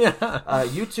that. Yeah.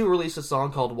 U2 released a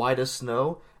song called "White as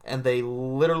Snow," and they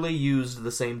literally used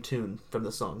the same tune from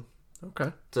the song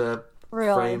Okay. to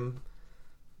really? frame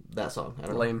that song. I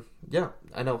don't know. Lame. Yeah,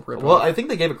 I know. Rip Well, off. I think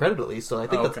they gave it credit at least, so I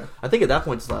think okay. I think at that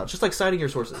point it's allowed. Just like citing your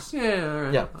sources. Yeah, all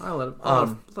right. Yeah. I'll let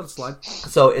it slide.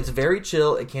 So it's very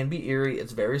chill. It can be eerie.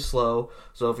 It's very slow.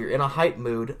 So if you're in a hype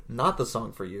mood, not the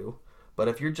song for you. But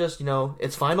if you're just,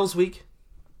 it's finals week.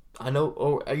 I know,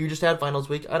 or you just had finals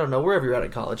week. I don't know, wherever you're at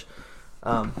in college.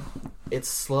 It's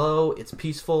slow. It's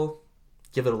peaceful.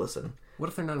 Give it a listen. What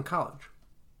if they're not in college?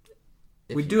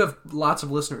 If We you- do have lots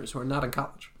of listeners who are not in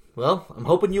college. Well, I'm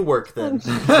hoping you work then.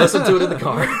 Listen to it in the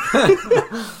car.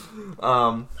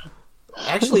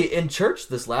 Actually, in church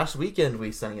this last weekend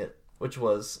we sang it, which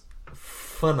was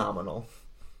phenomenal.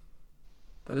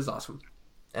 That is awesome.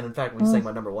 And in fact, we sang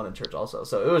my number 1 in church also.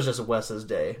 So it was just Wes's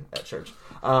day at church.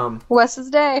 Wes's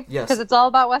Day. Yes. Because it's all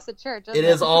about Wes at church. It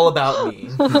is all about me.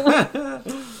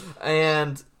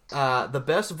 And the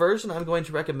best version I'm going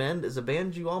to recommend is a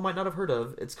band you all might not have heard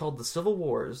of. It's called The Civil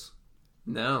Wars.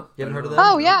 No. You haven't heard of I them?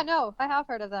 Oh, yeah, no. I have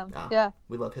heard of them. Ah, Yeah.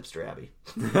 We love Hipster Abbey.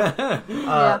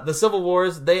 Yeah. The Civil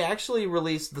Wars, they actually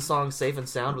released the song Safe and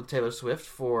Sound with Taylor Swift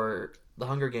for The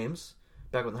Hunger Games,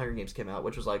 back when The Hunger Games came out,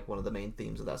 which was like one of the main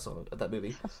themes of that song, of that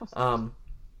movie.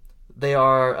 They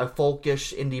are a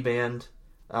folkish indie band.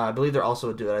 I believe they're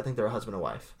also a duet. I think they're a husband and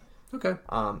wife. Okay.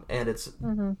 And it's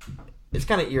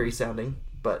kind of eerie sounding,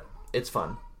 but it's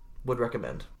fun. Would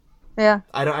recommend. Yeah.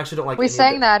 I don't like. We any of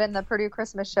sang the- that in the Purdue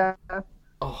Christmas show.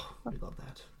 Oh, we love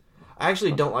that. I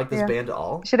actually don't like this Yeah. band at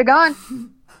all, Should have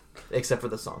gone. except for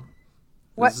the song,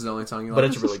 What? This is the only song you like. but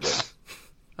it's really good.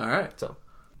 All right. So,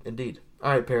 indeed.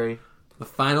 All right, Perry. The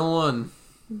final one.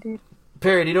 Indeed.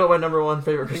 Perry, do you know what my number 1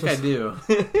 favorite I think Christmas?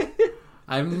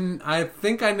 I do. I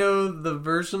think I know the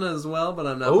version as well, but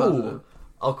I'm not Oh, positive.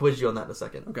 I'll quiz you on that in a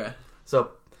second. Okay.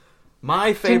 So,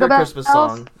 my favorite Bells. Christmas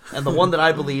song, and the one that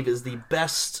I believe is the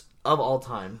best of all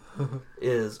time,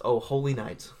 is "Oh Holy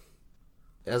Night."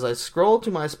 As I scroll to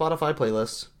my Spotify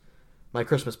playlist, my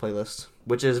Christmas playlist,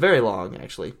 which is very long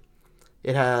actually,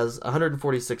 it has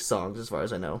 146 songs as far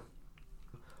as I know.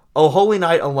 "Oh Holy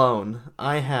Night" alone,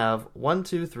 I have 1,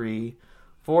 2, 3,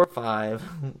 4, 5,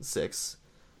 6,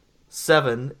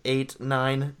 7, 8,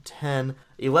 9, 10,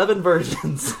 11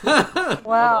 versions of "Oh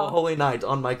Wow. Holy Night"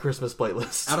 on my Christmas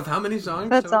playlist. Out of how many songs?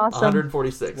 That's total? awesome.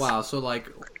 146. Wow. So like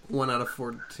 1 out of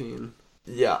 14.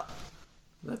 Yeah.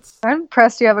 That's. I'm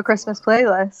impressed you have a Christmas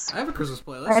playlist. I have a Christmas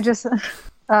playlist. I just...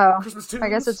 Oh. Christmas tunes. I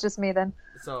guess it's just me then.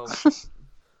 So,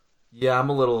 yeah, I'm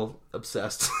a little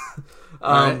obsessed.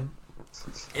 Alright.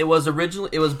 It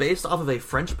was based off of a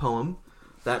French poem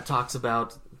that talks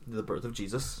about the birth of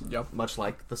Jesus. Yep. Much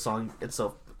like the song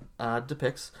itself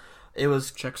depicts. It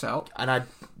was, Checks out. and I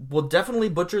will definitely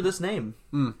butcher this name.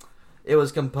 Mm. It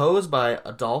was composed by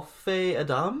Adolphe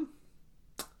Adam.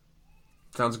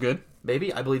 Sounds good.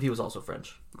 Maybe, I believe he was also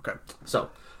French. Okay. So,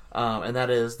 and that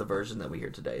is the version that we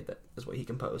hear today. That is what he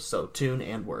composed. So, tune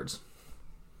and words.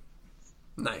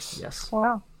 Nice. Yes,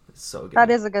 Wow. it's so good. That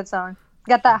is a good song.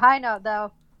 Got that high note,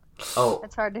 though. Oh,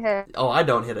 It's hard to hit. I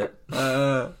don't hit it,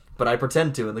 but I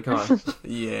pretend to in the car.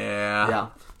 Yeah. Yeah.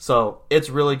 So it's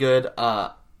really good.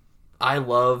 I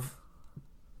love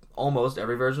almost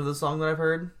every version of the song that I've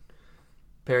heard.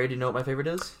 Perry, do you know what my favorite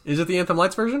is? Is it the Anthem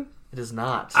Lights version? It is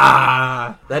not.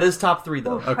 Ah. That is top 3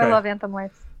 though. Okay. I love Anthem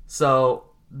Lights. So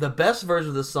the best version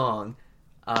of the song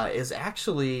is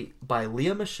actually by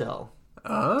Leah Michelle.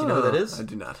 Oh. Do you know who that is? I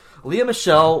do not. Leah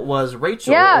Michelle was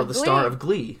Rachel, Yeah, or the star Glee. of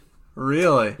Glee.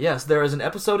 Really? Yes, there is an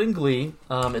episode in Glee.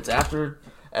 It's after.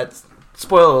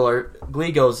 Spoiler alert: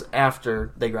 Glee goes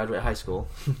after they graduate high school.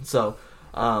 So,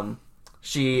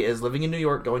 she is living in New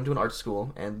York, going to an art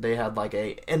school, and they had like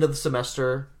a end of the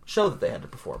semester show that they had to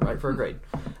perform, right, for a grade.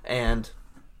 And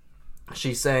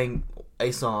she sang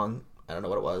a song. I don't know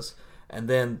what it was, and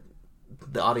then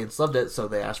the audience loved it, so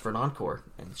they asked for an encore.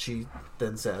 And she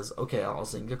then says, "Okay, I'll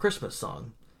sing a Christmas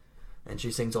song." And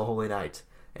she sings "O Holy Night,"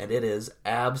 and it is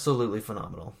absolutely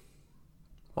phenomenal.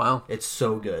 Wow. It's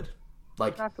so good.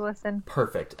 Like, I have to listen.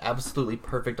 perfect. Absolutely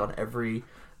perfect on every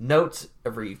note,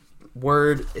 every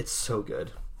word. It's so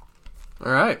good.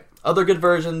 All right. Other good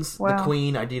versions, The Wow.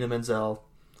 Queen, Idina Menzel.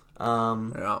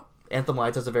 Yeah. Anthem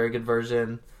Lights has a very good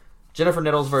version. Jennifer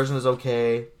Nettles' version is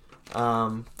okay.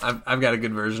 I've got a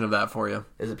good version of that for you.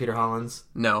 Is it Peter Hollins?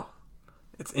 No.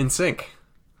 It's NSYNC.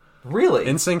 Really?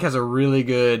 NSYNC has a really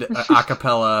good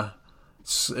acapella.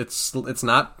 It's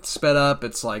not sped up.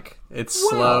 It's like it's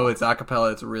slow. It's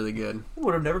acapella. It's really good. I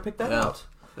would have never picked that Yeah. out.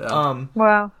 Yeah.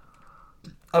 Wow.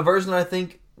 A version that I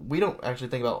think we don't actually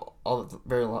think about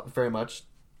very much.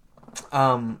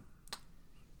 I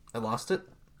lost it.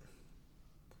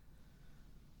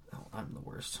 Oh, I'm the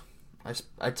worst.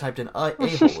 I typed in a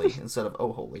holy instead of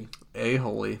oh holy. A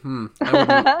holy. I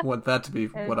wouldn't want that to be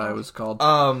what I was called.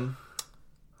 Where'd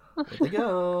they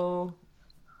go?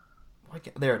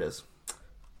 There it is.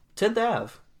 10th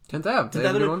Ave. 10th Ave. They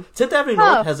have a good one. 10th Avenue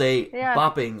North has a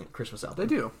bopping Christmas album.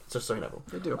 They do. Just so you know.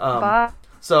 They do.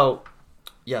 So,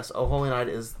 yes, Oh Holy Night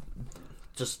is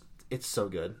just, it's so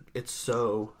good. It's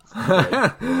so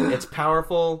good. It's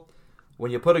powerful.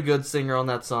 When you put a good singer on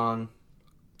that song,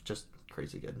 just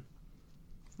crazy good.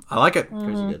 I like it.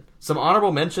 Crazy good. Some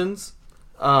honorable mentions.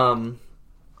 I'm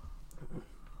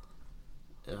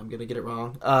gonna get it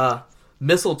wrong.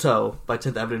 Mistletoe by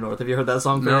 10th Avenue North. Have you heard that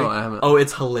song, Barry? No, I haven't. Oh,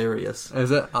 it's hilarious. Is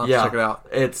it? I'll check it out.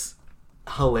 It's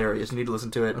hilarious. You need to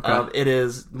listen to it. Okay. It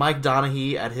is Mike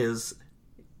Donaghy at his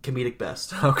comedic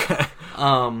best. Okay.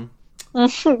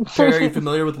 Perry, are you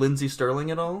familiar with Lindsay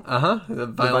Sterling at all? The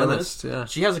violinist. Yeah.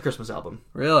 She has a Christmas album.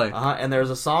 Really? And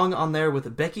there's a song on there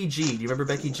with Becky G. Do you remember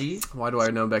Becky G? Why do I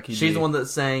know Becky G? She's the one that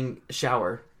sang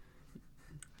Shower.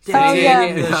 Oh, yeah.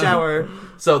 In the shower.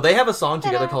 So they have a song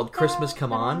together called Christmas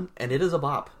Come On, and it is a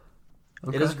bop.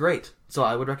 Okay. It is great. So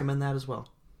I would recommend that as well.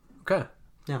 Okay.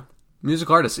 Yeah.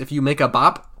 Musical artist. If you make a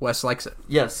bop, Wes likes it.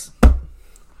 Yes.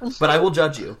 But I will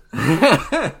judge you.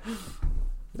 I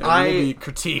will be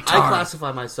critiqued I hard.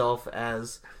 classify myself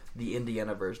as the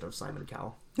Indiana version of Simon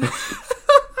Cowell.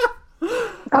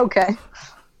 Okay.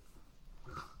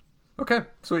 Okay,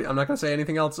 sweet. I'm not going to say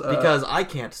anything else. Because I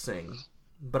can't sing,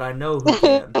 but I know who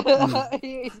can.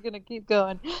 He's gonna keep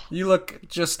going. You look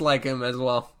just like him as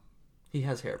well. He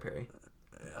has hair, Perry.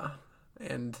 Yeah.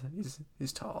 And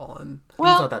he's tall and He's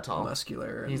Well, not that tall.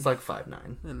 muscular. And, He's like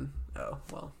 5'9". and oh,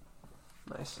 well.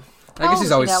 Nice. I guess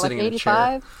he's always like sitting in a chair.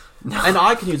 85. I know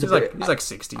I can use He's a like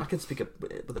 60. I can speak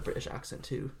with a British accent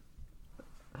too.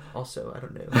 Also, I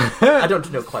don't know. I don't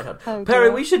know quite how. Oh, Perry,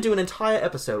 dear. we should do an entire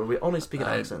episode where we only speak in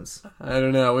accents. I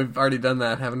don't know. We've already done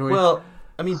that, haven't we? Well,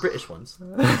 I mean British ones.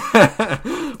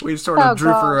 we sort of Oh, drew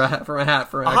gosh. from a hat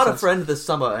for I had a accents. friend this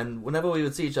summer, and whenever we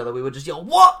would see each other, we would just yell,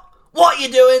 "What? What are you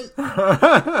doing?"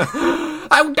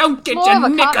 I don't get More your of a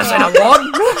knickers in Cockney a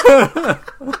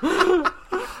wad.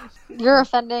 You're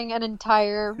offending an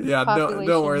entire Yeah, population.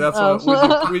 don't worry. That's of-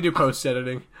 what we do post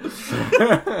editing.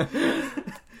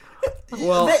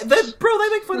 Well, Bro, they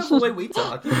make fun of the way we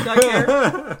talk. You not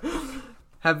care?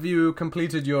 have you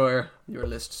completed your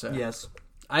list, sir? Yes.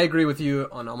 I agree with you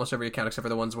on almost every account except for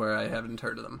the ones where I haven't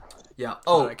heard of them. Yeah.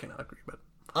 Oh, Oh, I cannot agree, but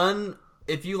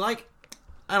if you like,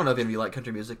 I don't know if any of you like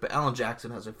country music, but Alan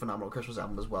Jackson has a phenomenal Christmas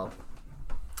album as well.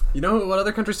 you know what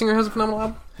other country singer has a phenomenal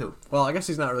album? Who? Well, I guess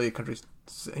he's not really a country.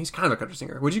 He's kind of a country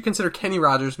singer. Would you consider Kenny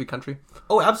Rogers to be country?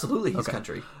 Oh, absolutely, he's Okay.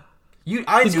 country. He's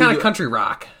kind of country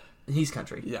rock. He's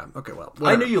country. Yeah. Okay. Well, I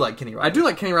whatever. knew you liked Kenny Rogers. I do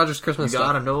like Kenny Rogers' Christmas You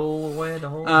stuff. gotta know when to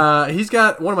hold. He's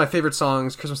got one of my favorite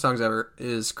songs, Christmas songs ever,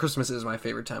 is "Christmas Is My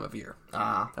Favorite Time of Year."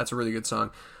 That's a really good song.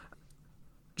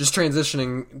 Just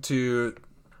transitioning to,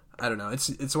 I don't know,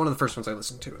 it's one of the first ones I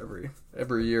listen to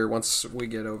every year once we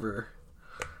get over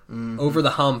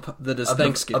the hump that is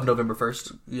Thanksgiving. Of November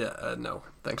 1st. Yeah, no,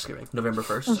 Thanksgiving. November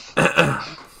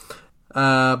 1st.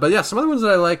 But yeah, some other ones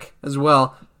that I like as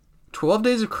well. 12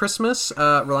 Days of Christmas,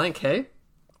 Reliant K.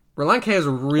 Reliant K is a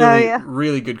really,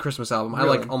 really good Christmas album. I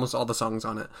like almost all the songs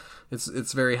on it.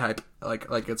 It's very hype.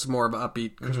 Like it's more of an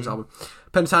upbeat Christmas album.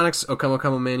 Pentatonics, O Come, O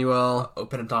Come, Emmanuel.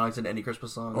 Pentatonics in any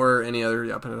Christmas song. Or any other,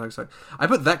 Pentatonics song. I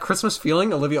put That Christmas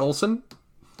Feeling, Olivia Olson.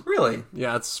 Really?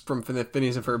 Yeah, it's from the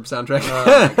Phineas and Ferb soundtrack.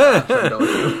 Oh my gosh, I know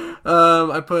you.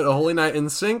 I put A Holy Night in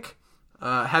Sync.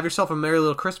 Have Yourself a Merry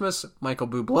Little Christmas, Michael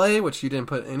Bublé, which you didn't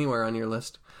put anywhere on your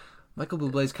list. Michael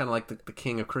Bublé's kind of like the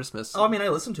king of Christmas. Oh, I mean, I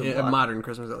listened to him a lot. Modern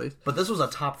Christmas, at least. But this was a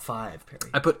top 5, Perry.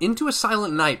 I put Into a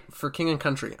Silent Night for King and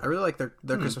Country. I really like their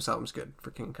Christmas album's good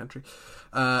for King and Country.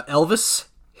 Elvis,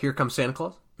 Here Comes Santa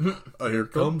Claus. Here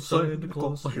comes Santa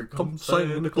Claus, here comes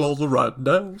Santa Claus, right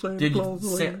down Santa Dude, Claus.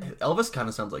 Elvis kind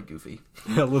of sounds like Goofy.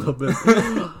 Yeah, a little bit.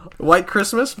 White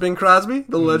Christmas, Bing Crosby,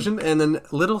 the legend, and then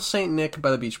Little Saint Nick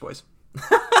by the Beach Boys.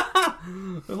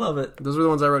 I love it. Those were the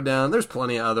ones I wrote down. There's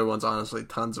plenty of other ones, honestly.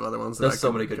 Tons of other ones. There's I so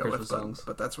could many good go Christmas with, songs.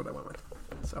 But that's what I went with.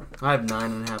 So I have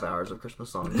 9.5 hours of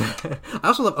Christmas songs. I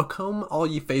also love "O Come All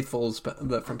Ye Faithfuls" from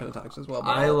Pentatonix as well.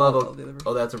 But I I'll love tell the other version.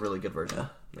 Oh, that's a really good version.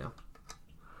 Yeah.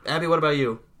 Abby, what about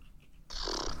you?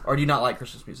 Or do you not like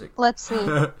Christmas music? Let's see.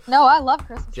 No, I love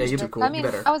Christmas Yeah, you're music. too cool. I You mean,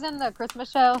 better. I was in the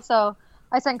Christmas show, so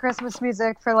I sang Christmas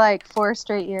music for like 4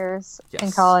 straight years in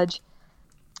Yes. college.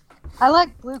 I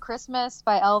like Blue Christmas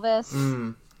by Elvis.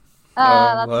 Mm.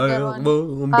 That's a good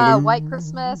one. White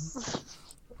Christmas,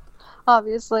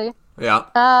 obviously. Yeah.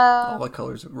 All Um, the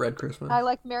colors of Red Christmas. I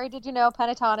like Mary Did You Know,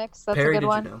 Pentatonics. That's Perry, a good did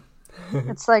one. you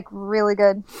know? It's like really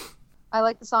good. I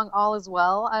like the song All Is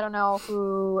Well. I don't know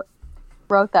who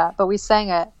wrote that, but we sang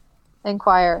it in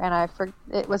choir, and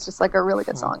it was just like a really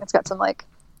good song. It's got some like,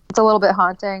 it's a little bit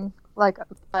haunting, like,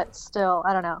 but still,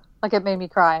 I don't know. Like it made me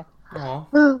cry. Aw.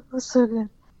 It was so good.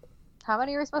 How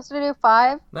many are we supposed to do?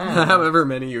 5? Man. However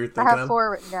many you're I thinking have of.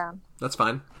 4 written down. That's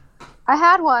fine. I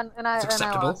had one, and I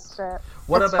acceptable. lost it.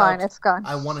 What It's about fine. It's gone.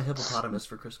 I Want a Hippopotamus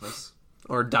for Christmas?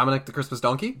 Or Dominic the Christmas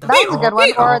Donkey. That was a good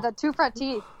one. Or the 2 Front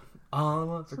Teeth. All I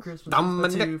want for Christmas. is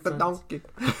Dominic two the friends. Donkey.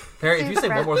 Perry, if you say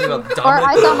one more thing about Or Dominic.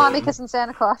 I Saw Mommy Kissing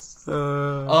Santa Claus.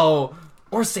 Oh,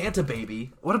 or Santa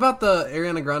Baby. What about the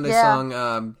Ariana Grande Yeah.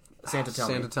 song Santa Tell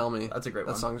Santa Me. Tell Me? That's a great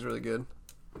That one. song's really good.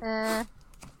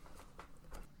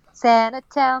 Santa,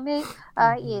 tell me,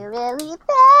 are you really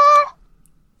there?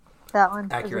 That one.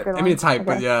 is a Accurate. good I mean, one. it's hype,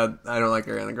 but Okay. yeah, I don't like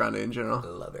Ariana Grande in general. I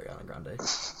love Ariana Grande.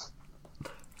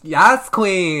 Yes,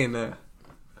 Queen!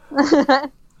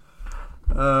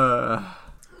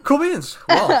 Cool beans.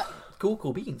 Well,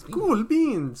 Cool beans. cool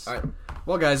beans. All right.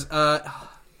 Well, guys, we're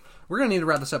going to need to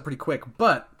wrap this up pretty quick,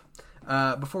 but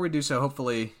before we do so,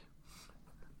 hopefully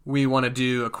we want to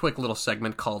do a quick little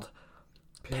segment called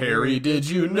Perry, Did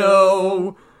You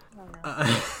Know?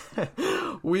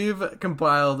 We've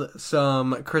compiled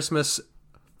some Christmas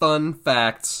fun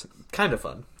facts. Kind of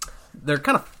fun. They're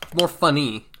kind of more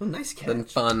funny Oh, nice catch. than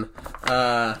fun.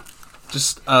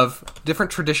 Just of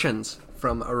different traditions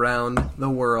from around the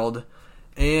world.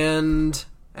 And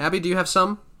Abby, do you have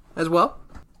some as well?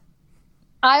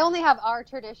 I only have our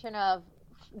tradition of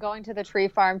going to the tree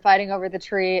farm, fighting over the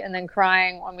tree, and then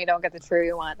crying when we don't get the tree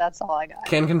we want. That's all I got.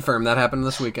 Can confirm that happened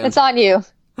this weekend. It's on you.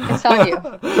 It's on you.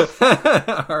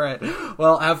 All right.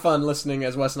 Well, have fun listening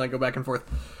as Wes and I go back and forth.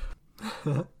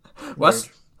 Wes,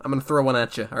 I'm going to throw one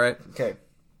at you. All right. Okay.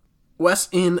 Wes,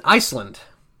 in Iceland,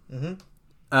 the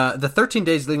 13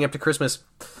 days leading up to Christmas,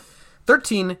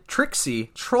 13 tricksy,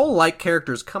 troll-like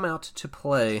characters come out to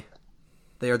play.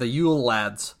 They are the Yule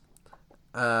Lads,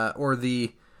 or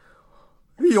the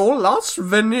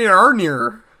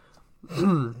Jólasveinarnir.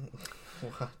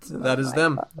 That is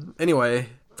them. Anyway,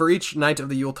 for each night of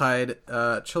the Yuletide,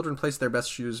 children place their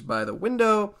best shoes by the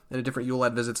window, and a different Yule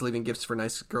Lad visits, leaving gifts for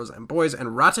nice girls and boys,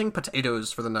 and rotting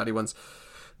potatoes for the naughty ones.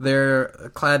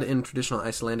 They're clad in traditional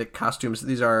Icelandic costumes.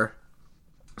 These are...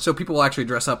 So people will actually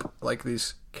dress up like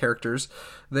these characters.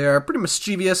 They are pretty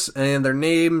mischievous, and their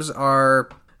names are...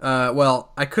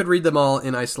 well, I could read them all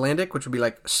in Icelandic, which would be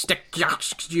like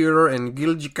Stekjaskjur and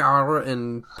Giljakar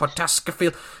and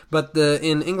Potaskafil. But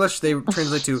in English, they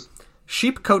translate to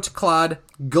Sheepcoat Clod,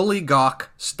 Gully Gawk,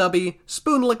 Stubby,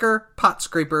 Spoon Licker, Pot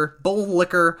Scraper, Bull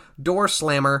Licker, Door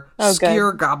Slammer, Oh, good.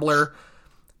 Skier Gobbler,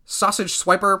 Sausage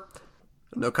Swiper,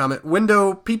 no comment,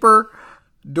 Window Peeper,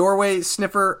 Doorway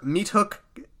Sniffer, Meat Hook,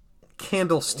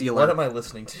 Candle Stealer. What am I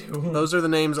listening to? Those are the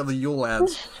names of the Yule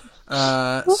Lads.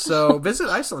 So visit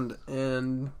Iceland,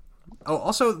 and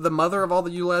also the mother of all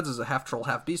the Yule Lads is a half troll,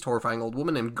 half beast, horrifying old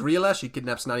woman named Griela. She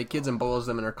kidnaps naughty kids and boils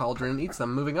them in her cauldron and eats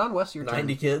them. Moving on, Wes, your turn.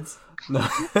 90 kids.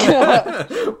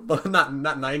 But not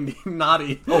 90,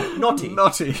 naughty. Oh, naughty.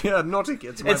 Naughty, yeah, naughty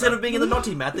kids. my Instead bad. of being in the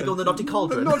naughty mat, they go in the naughty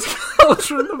cauldron. Naughty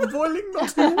cauldron of boiling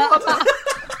naughty water.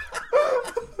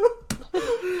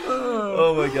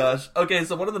 Oh my gosh. Okay,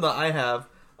 so one of them that I have,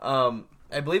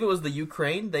 I believe it was the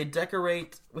Ukraine. They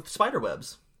decorate with spider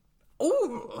webs.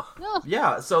 Ooh.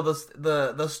 Yeah. So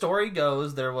the story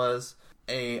goes there was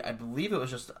I believe it was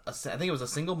just I think it was a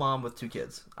single mom with 2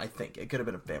 kids. I think it could have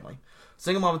been a family.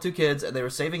 Single mom with 2 kids, and they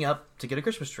were saving up to get a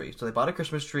Christmas tree. So they bought a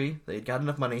Christmas tree. They had got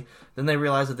enough money. Then they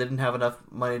realized that they didn't have enough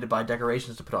money to buy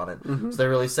decorations to put on it. So they're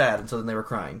really sad, and so then they were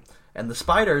crying. And the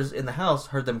spiders in the house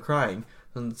heard them crying.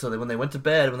 And so when they went to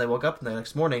bed, when they woke up the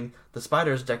next morning, the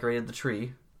spiders decorated the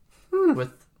tree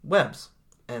with webs.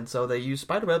 And so they used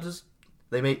spider webs as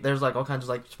there's like all kinds of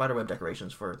like spider web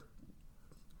decorations for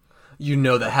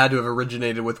that had to have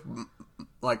originated with,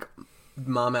 like,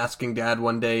 mom asking dad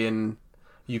one day in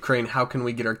Ukraine, how can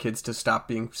we get our kids to stop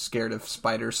being scared of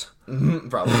spiders?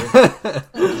 Probably.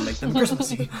 Make them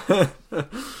Christmassy.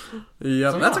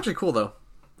 Yep, that's actually cool, though.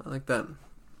 I like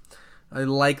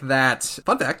that.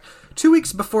 Fun fact, 2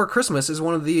 weeks before Christmas is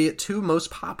one of the 2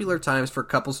 most popular times for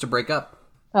couples to break up.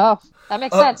 Oh, that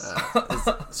makes sense.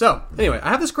 So, anyway, I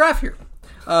have this graph here.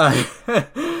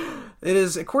 It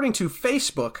is, according to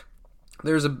Facebook,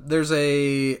 there's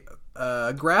a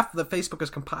graph that Facebook has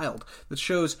compiled that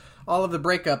shows all of the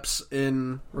breakups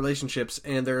in relationships,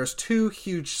 and there's 2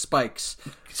 huge spikes.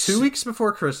 2 weeks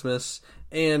before Christmas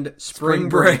and spring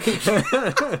break.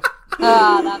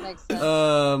 That makes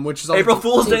sense. Which is April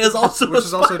Fool's Day is also which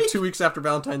is also 2 weeks after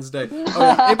Valentine's Day. Oh,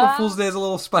 yeah, April Fool's Day is a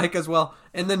little spike as well,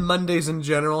 and then Mondays in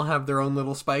general have their own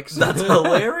little spikes. That's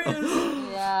hilarious.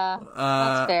 Yeah,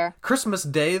 that's fair. Christmas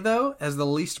Day though has the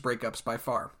least breakups by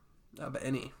far of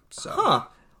any. So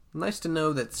nice to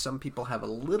know that some people have a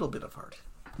little bit of heart.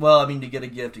 Well, I mean, to get a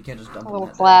gift, you can't just dump it A little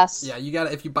in that class. Yeah, you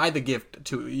gotta, if you buy the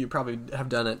gift you probably have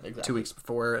done it 2 weeks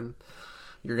before, and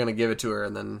you're gonna give it to her,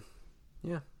 and then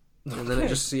and then it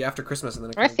just after Christmas, and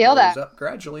then it I kind of feel goes that. up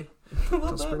gradually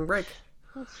until spring break.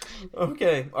 day.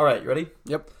 Okay, all right, you ready?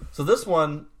 Yep. So this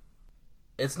one,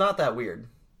 it's not that weird,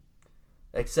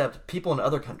 except people in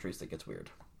other countries think it's weird,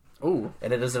 Ooh.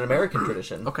 and it is an American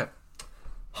tradition. Okay.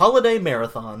 Holiday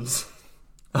marathons.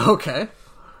 Okay.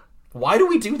 Why do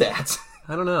we do that?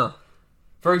 I don't know.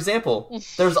 For example,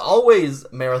 there's always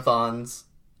marathons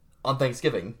on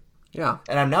Thanksgiving, Yeah.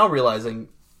 and I'm now realizing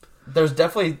there's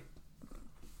definitely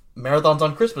marathons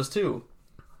on Christmas too.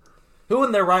 Who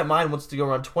in their right mind wants to go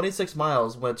run 26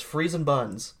 miles when it's freezing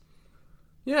buns?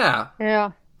 Yeah.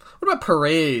 Yeah. What about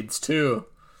parades too?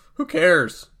 Who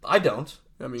cares? I don't.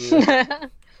 I mean,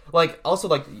 Like, also,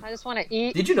 like, I just want to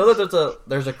eat. did you know that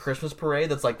there's a Christmas parade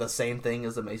that's like the same thing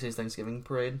as the Macy's Thanksgiving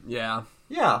parade? yeah.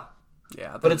 Yeah,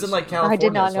 Yeah. but it's in like California,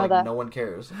 did not so know like that. no one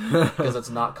cares because it's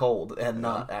not cold and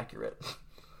not accurate.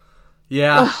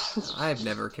 Yeah. I've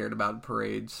never cared about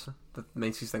parades. The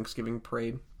Macy's Thanksgiving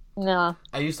parade. No.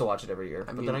 I used to watch it every year,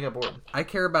 but then I got bored. I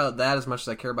care about that as much as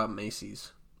I care about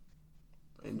Macy's.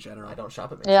 In general. I don't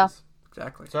shop at Macy's. Yeah.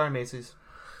 Exactly. Sorry, Macy's.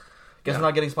 Guess we're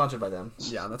not getting sponsored by them.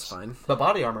 Yeah, that's fine. But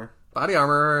Body Armor. Body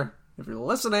Armor, if you're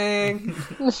listening.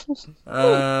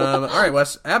 All right,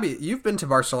 Wes. Abby, you've been to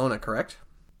Barcelona, correct?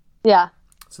 Yeah,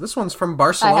 So this one's from I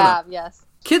Barcelona. have. Yes.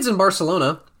 Kids in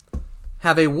Barcelona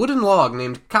have a wooden log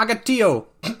named Cagatillo.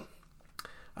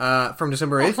 From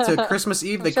December 8th to Christmas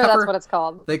Eve, I'm sure that's what it's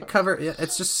called. They cover. Yeah,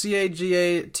 it's just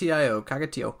Cagatio.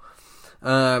 Cagatillo.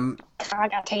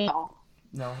 Cagatillo.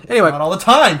 No. Anyway. Not all the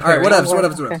time. All right, Perry.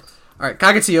 whatever. All right,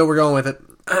 Cagatillo. We're going with it.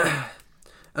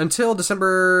 Until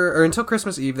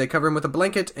Christmas Eve, they cover him with a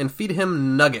blanket and feed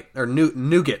him nougat.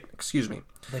 Excuse me.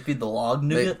 They feed the log They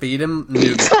nougat. feed him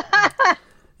nougat.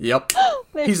 Yep.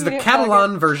 They He's the feed it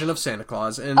Catalan version of Santa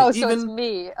Claus, and Oh, so it's even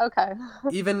me. Okay.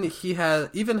 he has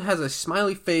a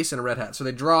smiley face and a red hat. So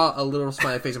they draw a little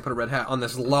smiley face and put a red hat on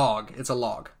this log. It's a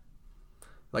log,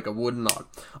 like a wooden log.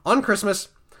 On Christmas,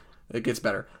 it gets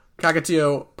better.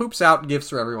 Cagatillo poops out gifts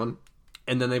for everyone,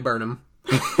 and then they burn him.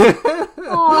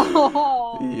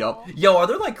 Oh. Yep. Yo, are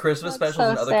there like Christmas That's specials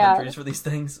so in other sad. countries for these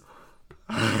things?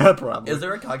 Probably. Is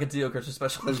there a Cockatiel Christmas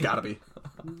special? There's gotta be.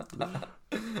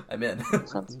 I'm in.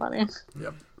 That's funny.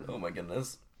 Yep. Oh my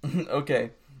goodness.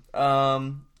 Okay.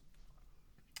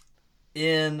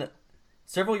 In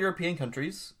several European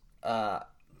countries,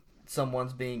 some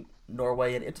ones being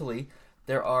Norway and Italy,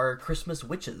 there are Christmas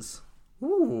witches.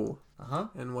 Ooh. Uh-huh.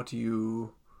 And what do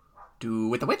you do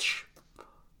with the witch?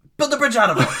 Build the bridge out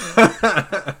of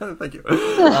them! Thank you.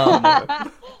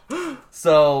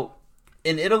 So,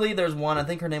 in Italy, there's one, I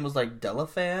think her name was like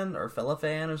Delafan or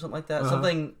Felafan or something like that.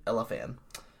 Something Elefan.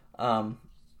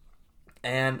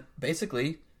 And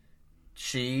basically,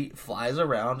 she flies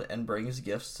around and brings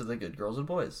gifts to the good girls and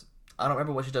boys. I don't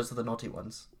remember what she does to the naughty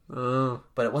ones, Oh,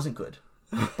 but it wasn't good.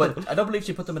 But I don't believe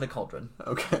she put them in a cauldron.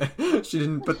 okay. She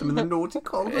didn't put them in the naughty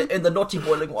cauldron. In the naughty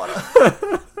boiling water.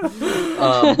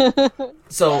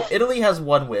 So, Italy has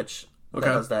one witch that Okay.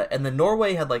 does that, and then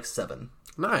Norway had like 7.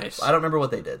 Nice. I don't remember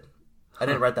what they did. I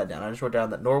didn't write that down. I just wrote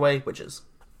down that Norway witches.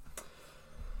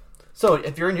 So,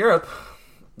 if you're in Europe,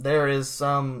 there is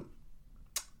some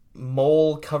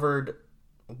mole-covered,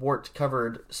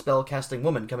 wart-covered, spell-casting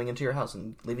woman coming into your house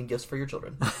and leaving gifts for your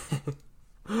children.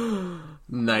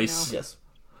 Nice. Yes.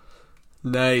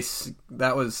 Nice.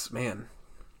 That was, man.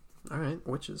 All right,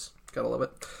 witches. Gotta love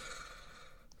it.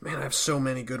 Man, I have so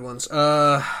many good ones.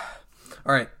 All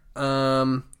right.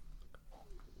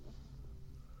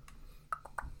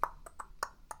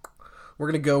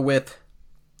 we're going to go with...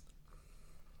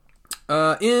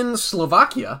 in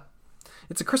Slovakia,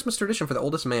 it's a Christmas tradition for the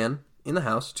oldest man in the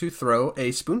house to throw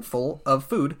a spoonful of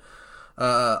food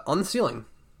on the ceiling.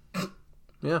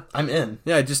 Yeah. I'm in.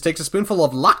 Yeah, he just takes a spoonful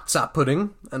of laksa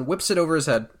pudding and whips it over his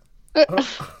head.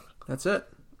 That's it.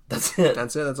 That's it.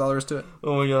 That's it. That's all there is to it.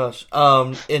 Oh my gosh.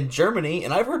 In Germany,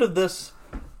 and I've heard of this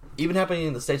even happening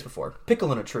in the States before,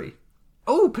 pickle in a tree.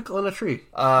 Oh, pickle in a tree.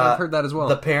 I've heard that as well.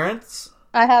 The parents...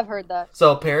 I have heard that.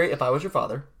 So, Perry, if I was your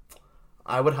father,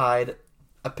 I would hide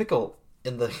a pickle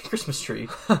in the Christmas tree,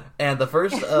 and the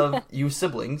first of you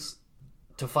siblings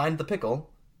to find the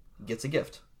pickle gets a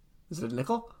gift. Is it a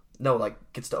nickel? No,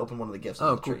 like, gets to open one of the gifts. Oh,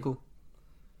 in the tree. cool.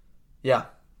 Yeah.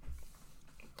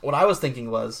 What I was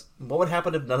thinking was, what would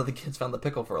happen if none of the kids found the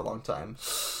pickle for a long time? I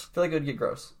feel like it would get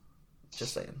gross.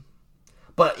 Just saying.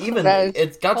 But even,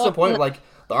 it got to the point, like,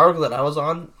 the article that I was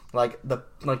on, like the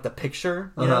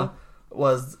picture, you know,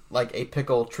 was like a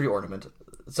pickle tree ornament.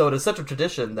 So it is such a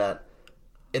tradition that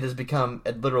it has become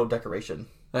a literal decoration.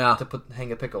 Yeah. To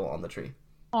hang a pickle on the tree.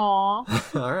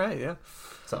 Aww. All right, yeah.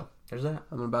 So, there's that.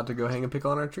 I'm about to go hang a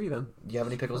pickle on our tree then. Do you have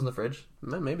any pickles in the fridge?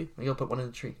 Maybe. Maybe you'll put one in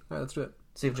the tree. All right, let's do it.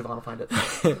 See if Javon will find it.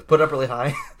 Put it up really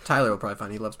high. Tyler will probably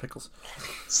find it. He loves pickles.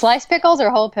 Sliced pickles or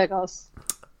whole pickles?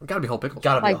 Gotta be whole pickles.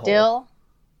 Gotta be Like a whole. dill?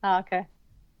 Oh, okay.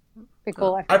 Be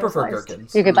cool. if I it was prefer sliced.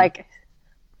 gherkins. You could like...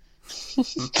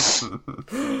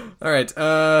 All right.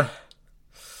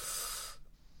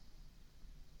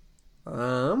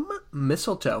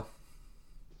 Mistletoe.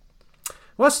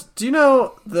 Wes, do you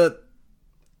know that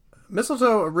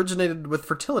mistletoe originated with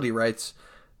fertility rites?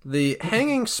 The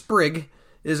hanging sprig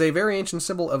is a very ancient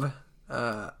symbol of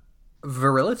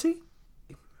virility.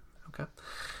 Okay.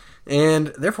 And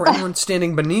therefore, anyone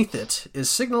standing beneath it is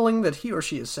signaling that he or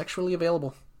she is sexually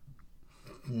available.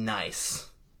 Nice.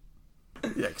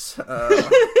 Yikes.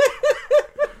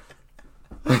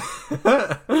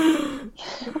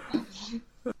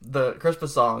 The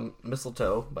Christmas song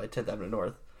Mistletoe by 10th Avenue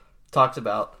North talks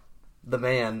about the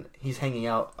man, he's hanging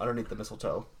out underneath the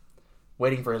mistletoe,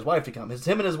 waiting for his wife to come.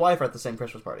 Him and his wife are at the same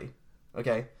Christmas party.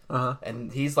 Okay? Uh-huh.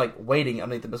 And he's like waiting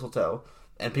underneath the mistletoe,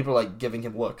 and people are like giving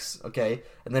him looks. Okay?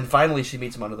 And then finally she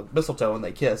meets him under the mistletoe and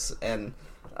they kiss, and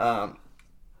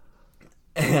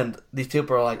these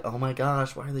people are like, oh my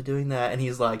gosh, why are they doing that? And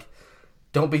he's like,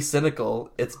 don't be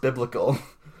cynical, it's biblical.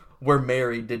 We're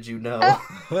married, did you know?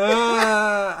 Actually,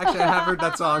 I have heard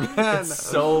that song.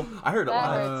 So, I heard a That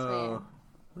lot. hurts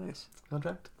me. Nice.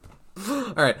 Contract.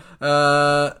 All right.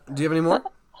 Do you have any more?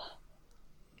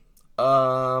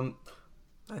 I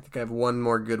think I have one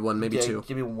more good one, maybe two.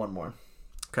 Give me one more.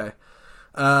 Okay.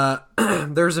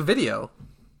 There's a video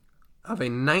of a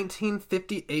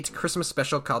 1958 Christmas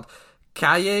special called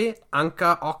Kaje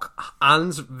Anka och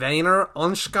Ans Vänner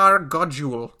Önskar God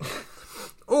Jul.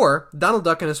 Or Donald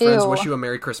Duck and his friends wish you a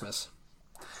Merry Christmas.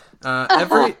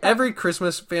 Every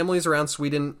Christmas, families around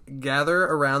Sweden gather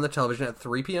around the television at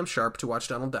 3 p.m. sharp to watch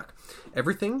Donald Duck.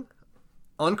 Everything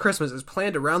on Christmas is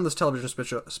planned around this television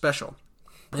special.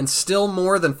 And still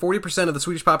more than 40% of the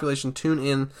Swedish population tune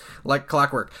in like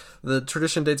clockwork. The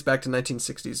tradition dates back to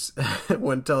 1960s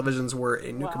when televisions were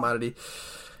a new commodity.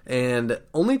 And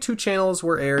only 2 channels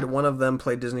were aired. One of them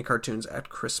played Disney cartoons at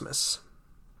Christmas.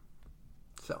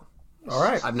 So, All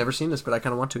right. I've never seen this, but I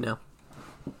kind of want to now.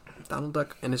 Donald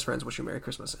Duck and his friends wish you Merry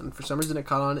Christmas. And for some reason it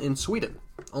caught on in Sweden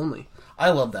only. I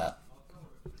love that.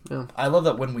 Yeah. I love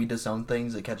that when we disown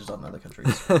things, it catches on in other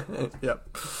countries.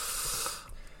 Yep.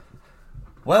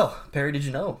 Well, Perry, did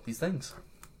you know these things?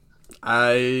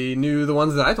 I knew the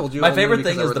ones that I told you. My only favorite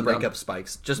because thing I is wrote the them down. breakup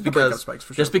spikes. Just The breakup because, spikes,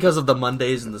 for just sure. because of the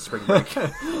Mondays and the spring break.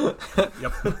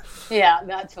 Yep. Yeah,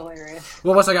 that's hilarious.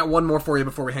 Well, Wes, I got one more for you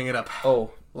before we hang it up.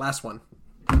 Oh, Last one.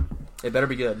 it better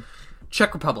be good.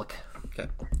 Czech Republic. Okay.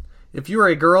 If you are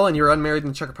a girl and you're unmarried in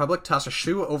the Czech Republic, toss a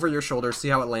shoe over your shoulder, see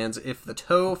how it lands. If the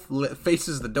toe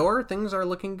faces the door, things are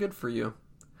looking good for you.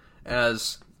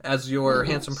 As your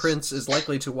handsome prince is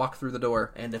likely to walk through the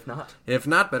door. And if not, If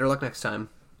not, better luck next time.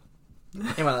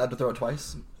 am I allowed to throw it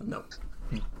twice? No.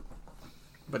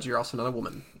 But you're also not a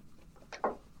woman.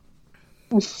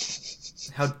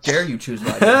 How dare you choose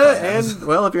my country? And,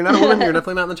 well, if you're not a woman, you're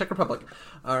definitely not in the Czech Republic.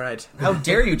 All right. How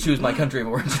dare you choose my country of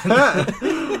origin?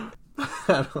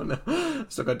 I don't know.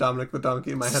 Still got Dominic the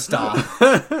Donkey in my head. Stop.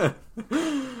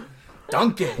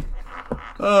 Donkey.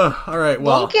 All right,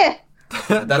 well. Donkey!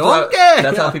 Donkey!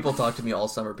 That's how people talk to me all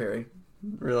summer, Perry.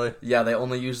 Really? Yeah, they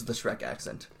only use the Shrek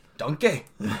accent. Donkey!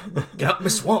 Get out my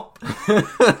swamp!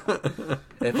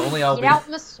 If only I'll Get be... out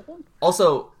in the swamp.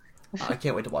 Also, I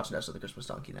can't wait to watch Nest of the Christmas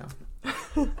Donkey now.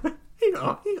 Ew.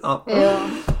 All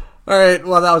right,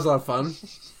 well, that was a lot of fun.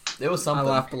 It was I something.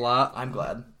 laughed a lot. I'm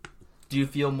glad. Do you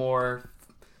feel more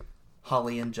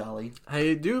holly and jolly?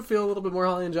 I do feel a little bit more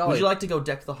holly and jolly. Would you like to go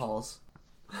deck the halls?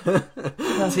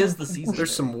 'Tis the season.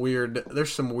 There's some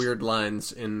weird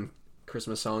lines in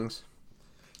Christmas songs.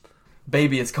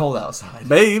 Baby, it's cold outside.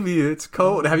 Baby, it's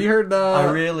cold. Have you heard? I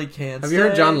really can't. Have you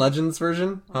heard John Legend's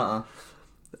version?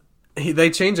 They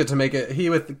change it to make it. He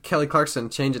with Kelly Clarkson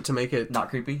change it to make it Not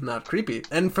creepy. Not creepy.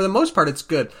 And for the most part, it's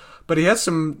good. But he has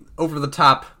some over the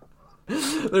top.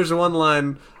 There's one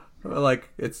line like,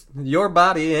 "It's your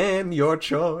body and your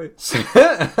choice."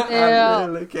 I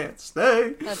really can't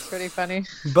stay. That's pretty funny.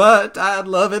 But I'd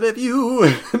love it if you.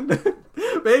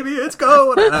 Baby, it's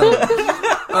cold.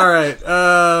 All right.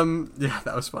 Yeah,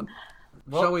 that was fun.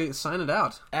 Well, Shall we sign it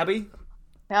out? Abby,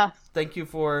 Yeah. thank you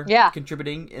for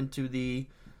contributing into the...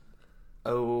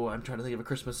 Oh, I'm trying to think of a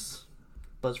Christmas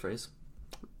buzz phrase.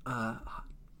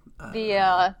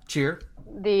 The Cheer.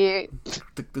 The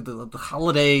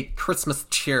holiday Christmas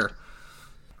cheer.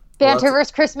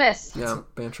 Banterverse Christmas. Yeah,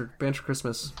 banter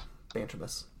Christmas.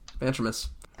 Bantermas.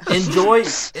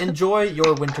 Bantermas. Enjoy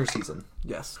your winter season.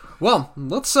 Yes. Well,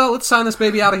 let's sign this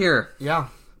baby out of here. Yeah.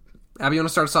 Abby, you want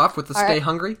to start us off with the All stay right.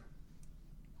 hungry?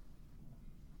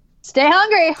 Stay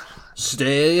hungry.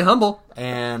 Stay humble.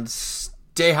 And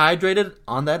stay hydrated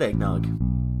on that eggnog.